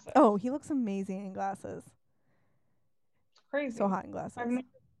in glasses. Oh, he looks amazing in glasses. It's crazy. So hot in glasses.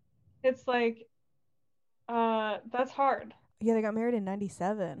 It's like, that's hard. Yeah, they got married in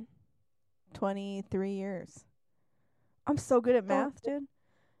 97. 23 years. I'm so good at Don't, math, dude.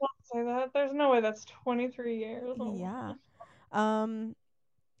 don't say that. There's no way that's 23 years. Oh my Yeah. gosh. Um.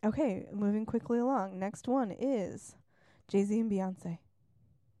 Okay, moving quickly along. Next one is Jay-Z and Beyonce,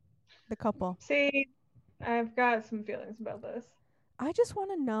 the couple. See, I've got some feelings about this. I just want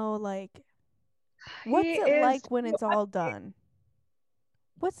to know, like, He what's it is. like when it's all done?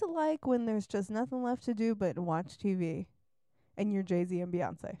 What's it like when there's just nothing left to do but watch TV and you're Jay-Z and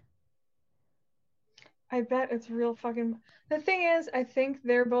Beyonce? I bet it's real fucking. The thing is, I think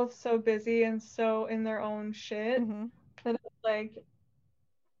they're both so busy and so in their own shit Mm-hmm. that it's like,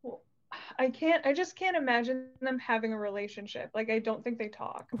 well, I can't. I just can't imagine them having a relationship. Like, I don't think they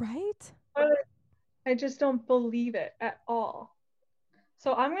talk. Right? I just don't believe it at all.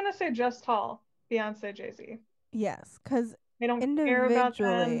 So I'm gonna say just tall, Beyonce, Jay-Z. Yes, because I don't care about them.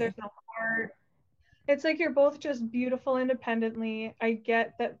 There's individually. no heart. It's like you're both just beautiful independently. I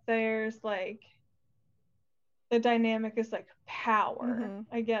get that there's like the dynamic is like power. Mm-hmm.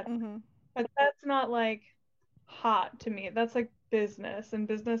 I get, Mm-hmm. but that's not like hot to me. That's like business, and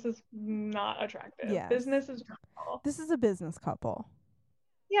business is not attractive. Yes. Business is tall. This is a business couple.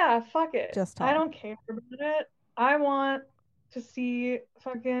 Yeah, fuck it. Just I tall. don't care about it. I want to see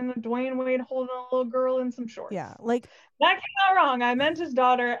fucking Dwayne Wade holding a little girl in some Yeah. shorts. Like, That came out wrong. I meant his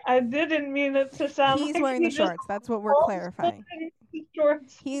daughter. I didn't mean it to sound he's like wearing the he just shorts. That's what we're holds clarifying. his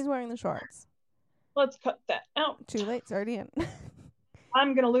shorts. He's wearing the shorts. Let's cut that out. Too late. It's already in.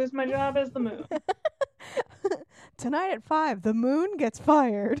 I'm gonna lose my job as the moon. Tonight at 5, the moon gets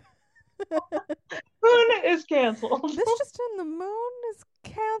fired. Moon is canceled. This just in, the moon is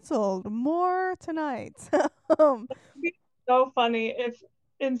canceled. More tonight. um, It'd be so funny if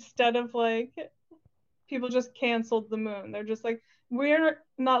instead of like people just canceled the moon, they're just like, we're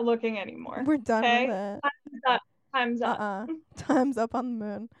not looking anymore. we're done with Okay, it. time's up. Time's up. Time's up on the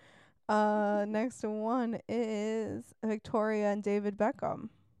moon. Next one is Victoria and David Beckham.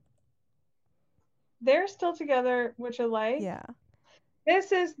 They're still together, which I like. Yeah.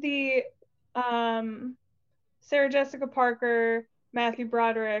 This is the um, Sarah Jessica Parker, Matthew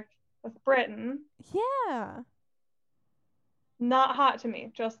Broderick of Britain. Yeah. Not hot to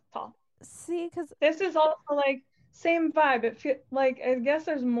me, just tall. See, because This is also like same vibe. It feel like I guess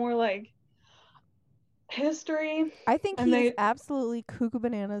there's more like history, I think and he is they. absolutely cuckoo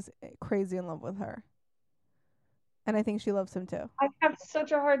bananas crazy in love with her. And I think she loves him too. I have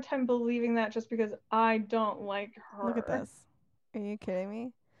such a hard time believing that just because I don't like Look at her. this. Are you kidding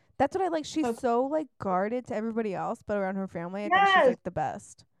me? That's what I like. She's That's, so like guarded to everybody else, but around her family, I think she's yes, like the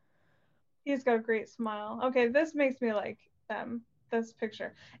best. he's got a great smile. Okay, this makes me like them. This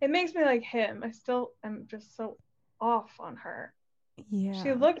picture. It makes me like him. I still am just so off on her. She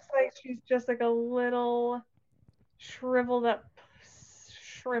Yeah. looks like she's just like a little shriveled up See,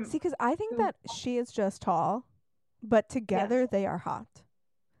 shrimp. because I think that she is just tall, but together Yes. they are hot.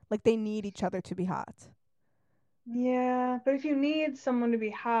 Like they need each other to be hot. Yeah, but if you need someone to be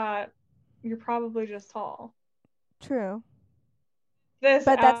hot, you're probably just tall. True. This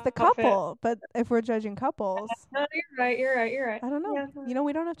But that's the outfit. couple. But if we're judging couples, No, you're right. You're right. You're right. I don't know. Yeah. You know,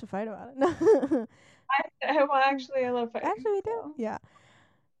 we don't have to fight about it. Well, actually, I love fighting. Actually, we do. So. Yeah.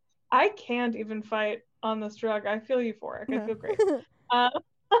 I can't even fight on this drug. I feel euphoric. I feel great. Uh,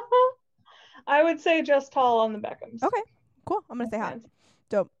 I would say just tall on the Beckhams. Okay. Cool. I'm gonna say hot. Fans.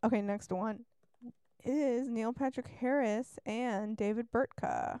 Dope. Okay, next one is Neil Patrick Harris and David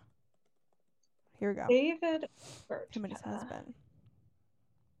Bertka. Here we go. David Burt. Him and his husband.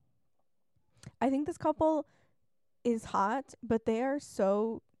 I think this couple is hot, but they are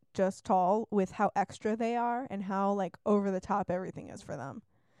so just tall with how extra they are and how like over the top everything is for them.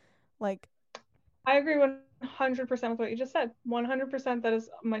 Like, I agree 100% with what you just said. 100% that is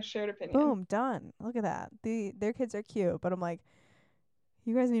my shared opinion. boom, done. Look at that. Their kids are cute, but I'm like,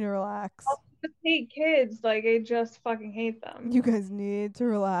 you guys need to relax. I just hate kids. Like, I just fucking hate them. You guys need to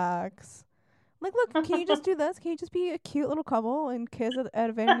relax. Like, look, can you just do this? Can you just be a cute little couple and kiss at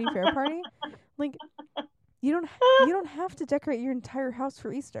a Vanity Fair party? Like, you don't have to decorate your entire house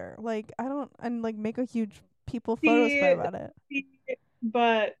for Easter. Like, I don't, and like make a huge people photo spread about it.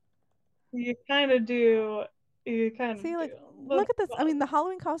 But you kind of do. You kind of See, like, do. look at this. I mean, the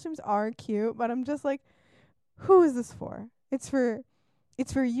Halloween costumes are cute, but I'm just like, who is this for? It's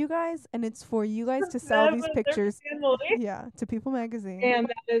for you guys, and it's for you guys to sell these pictures. Yeah, to People Magazine. And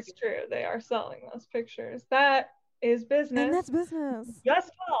that is true. They are selling those pictures. That is business. And that's business.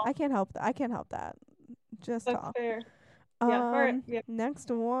 Just tall. I can't help that. I can't help that. Just That's tall. fair. Yeah. All right. Yeah.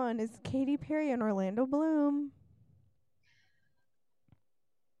 Next one is Katy Perry and Orlando Bloom.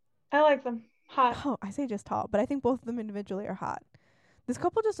 I like them. Hot. Oh, I say just tall, but I think both of them individually are hot. This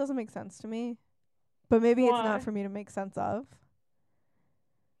couple just doesn't make sense to me. But maybe it's not Why? for me to make sense of.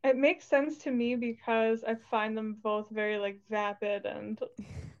 It makes sense to me because I find them both very like vapid and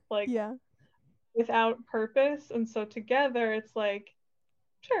like Yeah. without purpose, and so together it's like,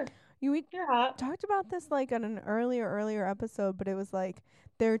 sure, We you're hot. talked about this like on an earlier episode, but it was like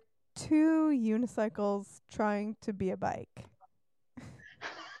they're two unicycles trying to be a bike.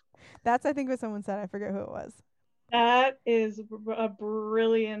 That's I think what someone said. I forget who it was. That is a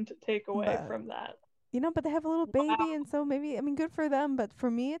brilliant takeaway But from that. but they have a little Wow. baby, and so maybe I mean good for them. But for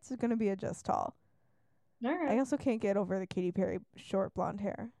me, it's gonna be a just tall. All I right. also can't get over the Katy Perry short blonde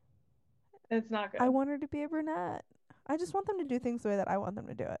hair. It's not I good. want her to be a brunette. I just want them to do things the way that I want them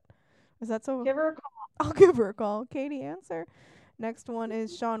to do it. Is that so? Give her a call. I'll give her a call. Katie, answer. Next one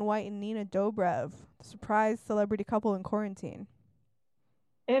is Shaun White and Nina Dobrev, surprise celebrity couple in quarantine.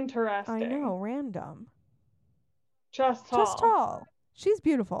 I Interesting. know, random. Just Just tall. tall. She's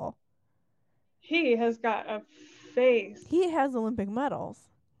beautiful. He has got a face. He has Olympic medals,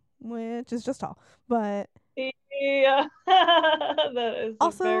 which is just tall. But Yeah. That is a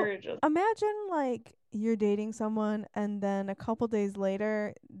also, very just. imagine like you're dating someone and then a couple days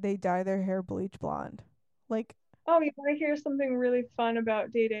later they dye their hair bleach blonde. Like, Oh, you want to hear something really fun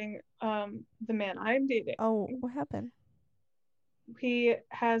about dating the man I'm dating? oh, what happened? He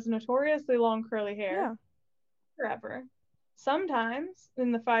has notoriously long curly hair Yeah. forever. Sometimes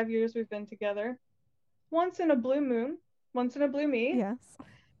in the 5 years we've been together, once in a blue moon, once in a blue me, Yes.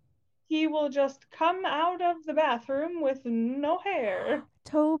 he will just come out of the bathroom with no hair.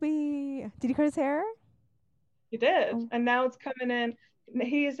 Toby. Did he cut his hair? He did. Oh, And now it's coming in.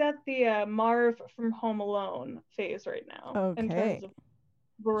 He's at the Marv from Home Alone phase right now in okay. terms of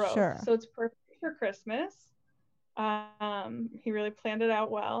growth. Sure. So it's perfect for Christmas. He really planned it out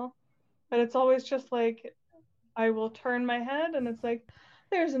well. But it's always just like I will turn my head and it's like,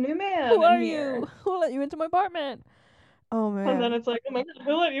 there's a new Who man in are here. you? Who let you into my apartment? Oh And then man. it's like, oh my god,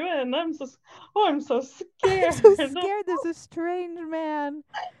 who let you in? I'm so I'm scared. so scared. There's a strange man.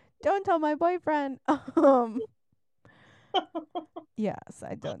 Don't tell my boyfriend. Yes,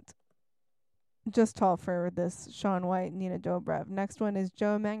 I don't. Just tall for this Shaun White, Nina Dobrev. Next one is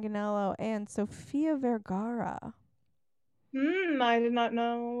Joe Manganiello and Sofia Vergara. I did not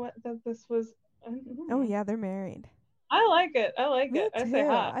know that this was. Oh yeah, they're married. I like it. I like Me it. I say too.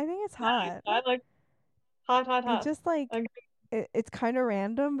 hot. I think it's Nice. hot. I like hot, hot, It hot. just like Like, it's kind of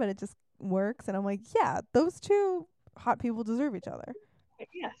random, but it just works. And I'm like, yeah, those two hot people deserve each other.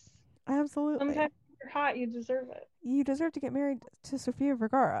 yes. Absolutely. Sometimes if you're hot, you deserve it. You deserve to get married to Sofia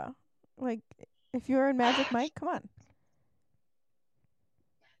Vergara. Like, if you're in Magic Mike, come on.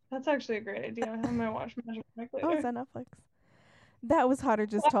 That's actually a great idea. I'm gonna watch Magic Mike Oh, it's later. on Netflix. That was Hot or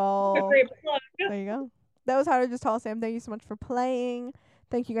Just Wow, a Tall. great plug. There you go. That was Hot or Just Tall, Sam. Thank you so much for playing.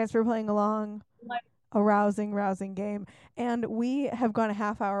 Thank you guys for playing along. A rousing game. And we have gone a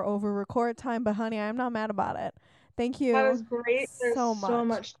half hour over record time, but honey, I'm not mad about it. Thank That you is great. There's so so much.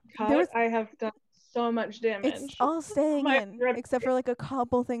 much to There was cut. I have done so much It's damage. all staying My in, rep- except for like a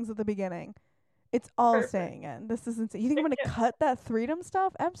couple things at the beginning. It's all Perfect. staying in. This isn't. You think I'm gonna cut that freedom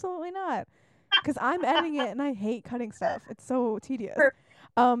stuff? Absolutely not. Because I'm editing it and I hate cutting stuff. It's so tedious. Perfect.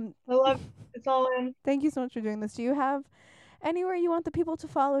 Um, I love it. It's all in. thank you so much for doing this. Do you have anywhere you want the people to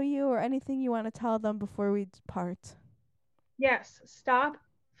follow you or anything you want to tell them before we part? Yes, stop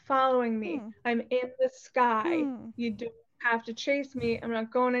following me. Hmm. I'm in the sky. Hmm. You don't have to chase me. I'm not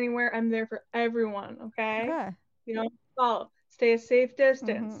going anywhere. I'm there for everyone, okay? Okay. You don't follow. Stay a safe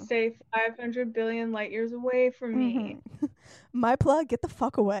distance. Mhm. Stay 500 billion light years away from me. Mhm. My plug. Get the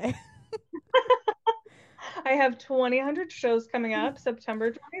fuck away. I have 2,000 shows coming up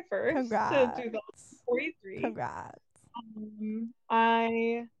September 21st to Congrats. 2043. Congrats.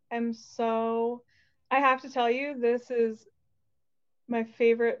 I am so, I have to tell you, this is my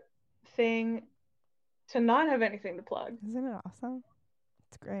favorite thing to not have anything to plug. Isn't it awesome?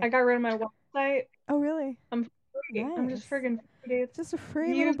 It's great. I got rid of my website. Oh, really? I'm free. I'm just Nice. friggin' free. Just a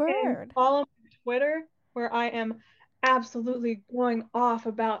free little You can bird. follow me on Twitter where I am absolutely going off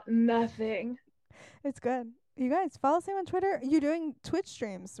about nothing. It's good. You guys follow Sam on Twitter. You're doing Twitch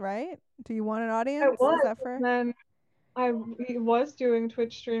streams, right? Do you want an I audience? Is was, that for? and then I was doing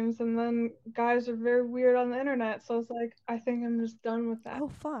Twitch streams, and then guys are very weird on the internet. So I was like, I think I'm just done with that. Oh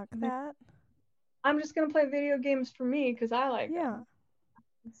fuck that. I'm just gonna play video games for me because I like Yeah. them.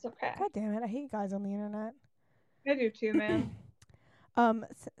 It's okay. God damn it! I hate guys on the internet. I do too, man.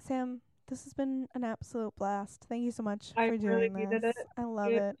 Sam, this has been an absolute blast. Thank you so much I for really doing needed this. it. I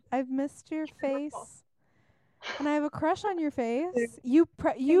love It it. I've missed your wonderful. face. And I have a crush on your face. You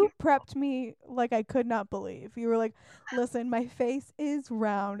prepped me like I could not believe. You were like, "Listen, my face is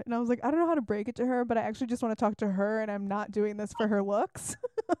round." And I was like, "I don't know how to break it to her, but I actually just want to talk to her and I'm not doing this for her looks."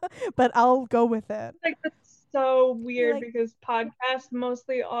 But I'll go with it. Like, that's so You're weird like because podcast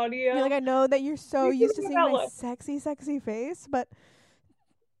mostly audio. I know that you're so You used think to seeing about my look. sexy face, but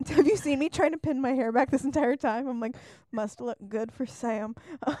have you seen me trying to pin my hair back this entire time? I'm like, must look good for Sam.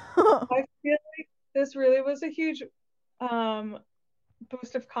 I feel like this really was a huge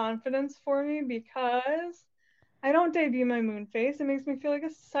boost of confidence for me because I don't debut my moon face. It makes me feel like a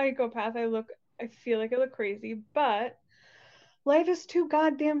psychopath. I feel like I look crazy, but life is too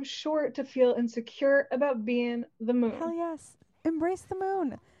goddamn short to feel insecure about being the Hell moon. yes. Embrace the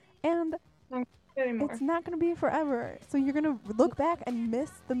moon. And Not anymore. it's not going to be forever. So you're going to look back and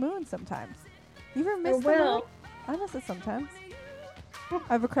miss the moon sometimes. You ever I miss the moon? will. I miss it sometimes. I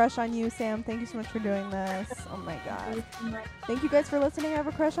have a crush on you, Sam. Thank you so much for doing this. Oh my god. Thank you guys for listening. I have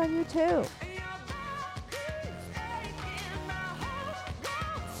a crush on you too.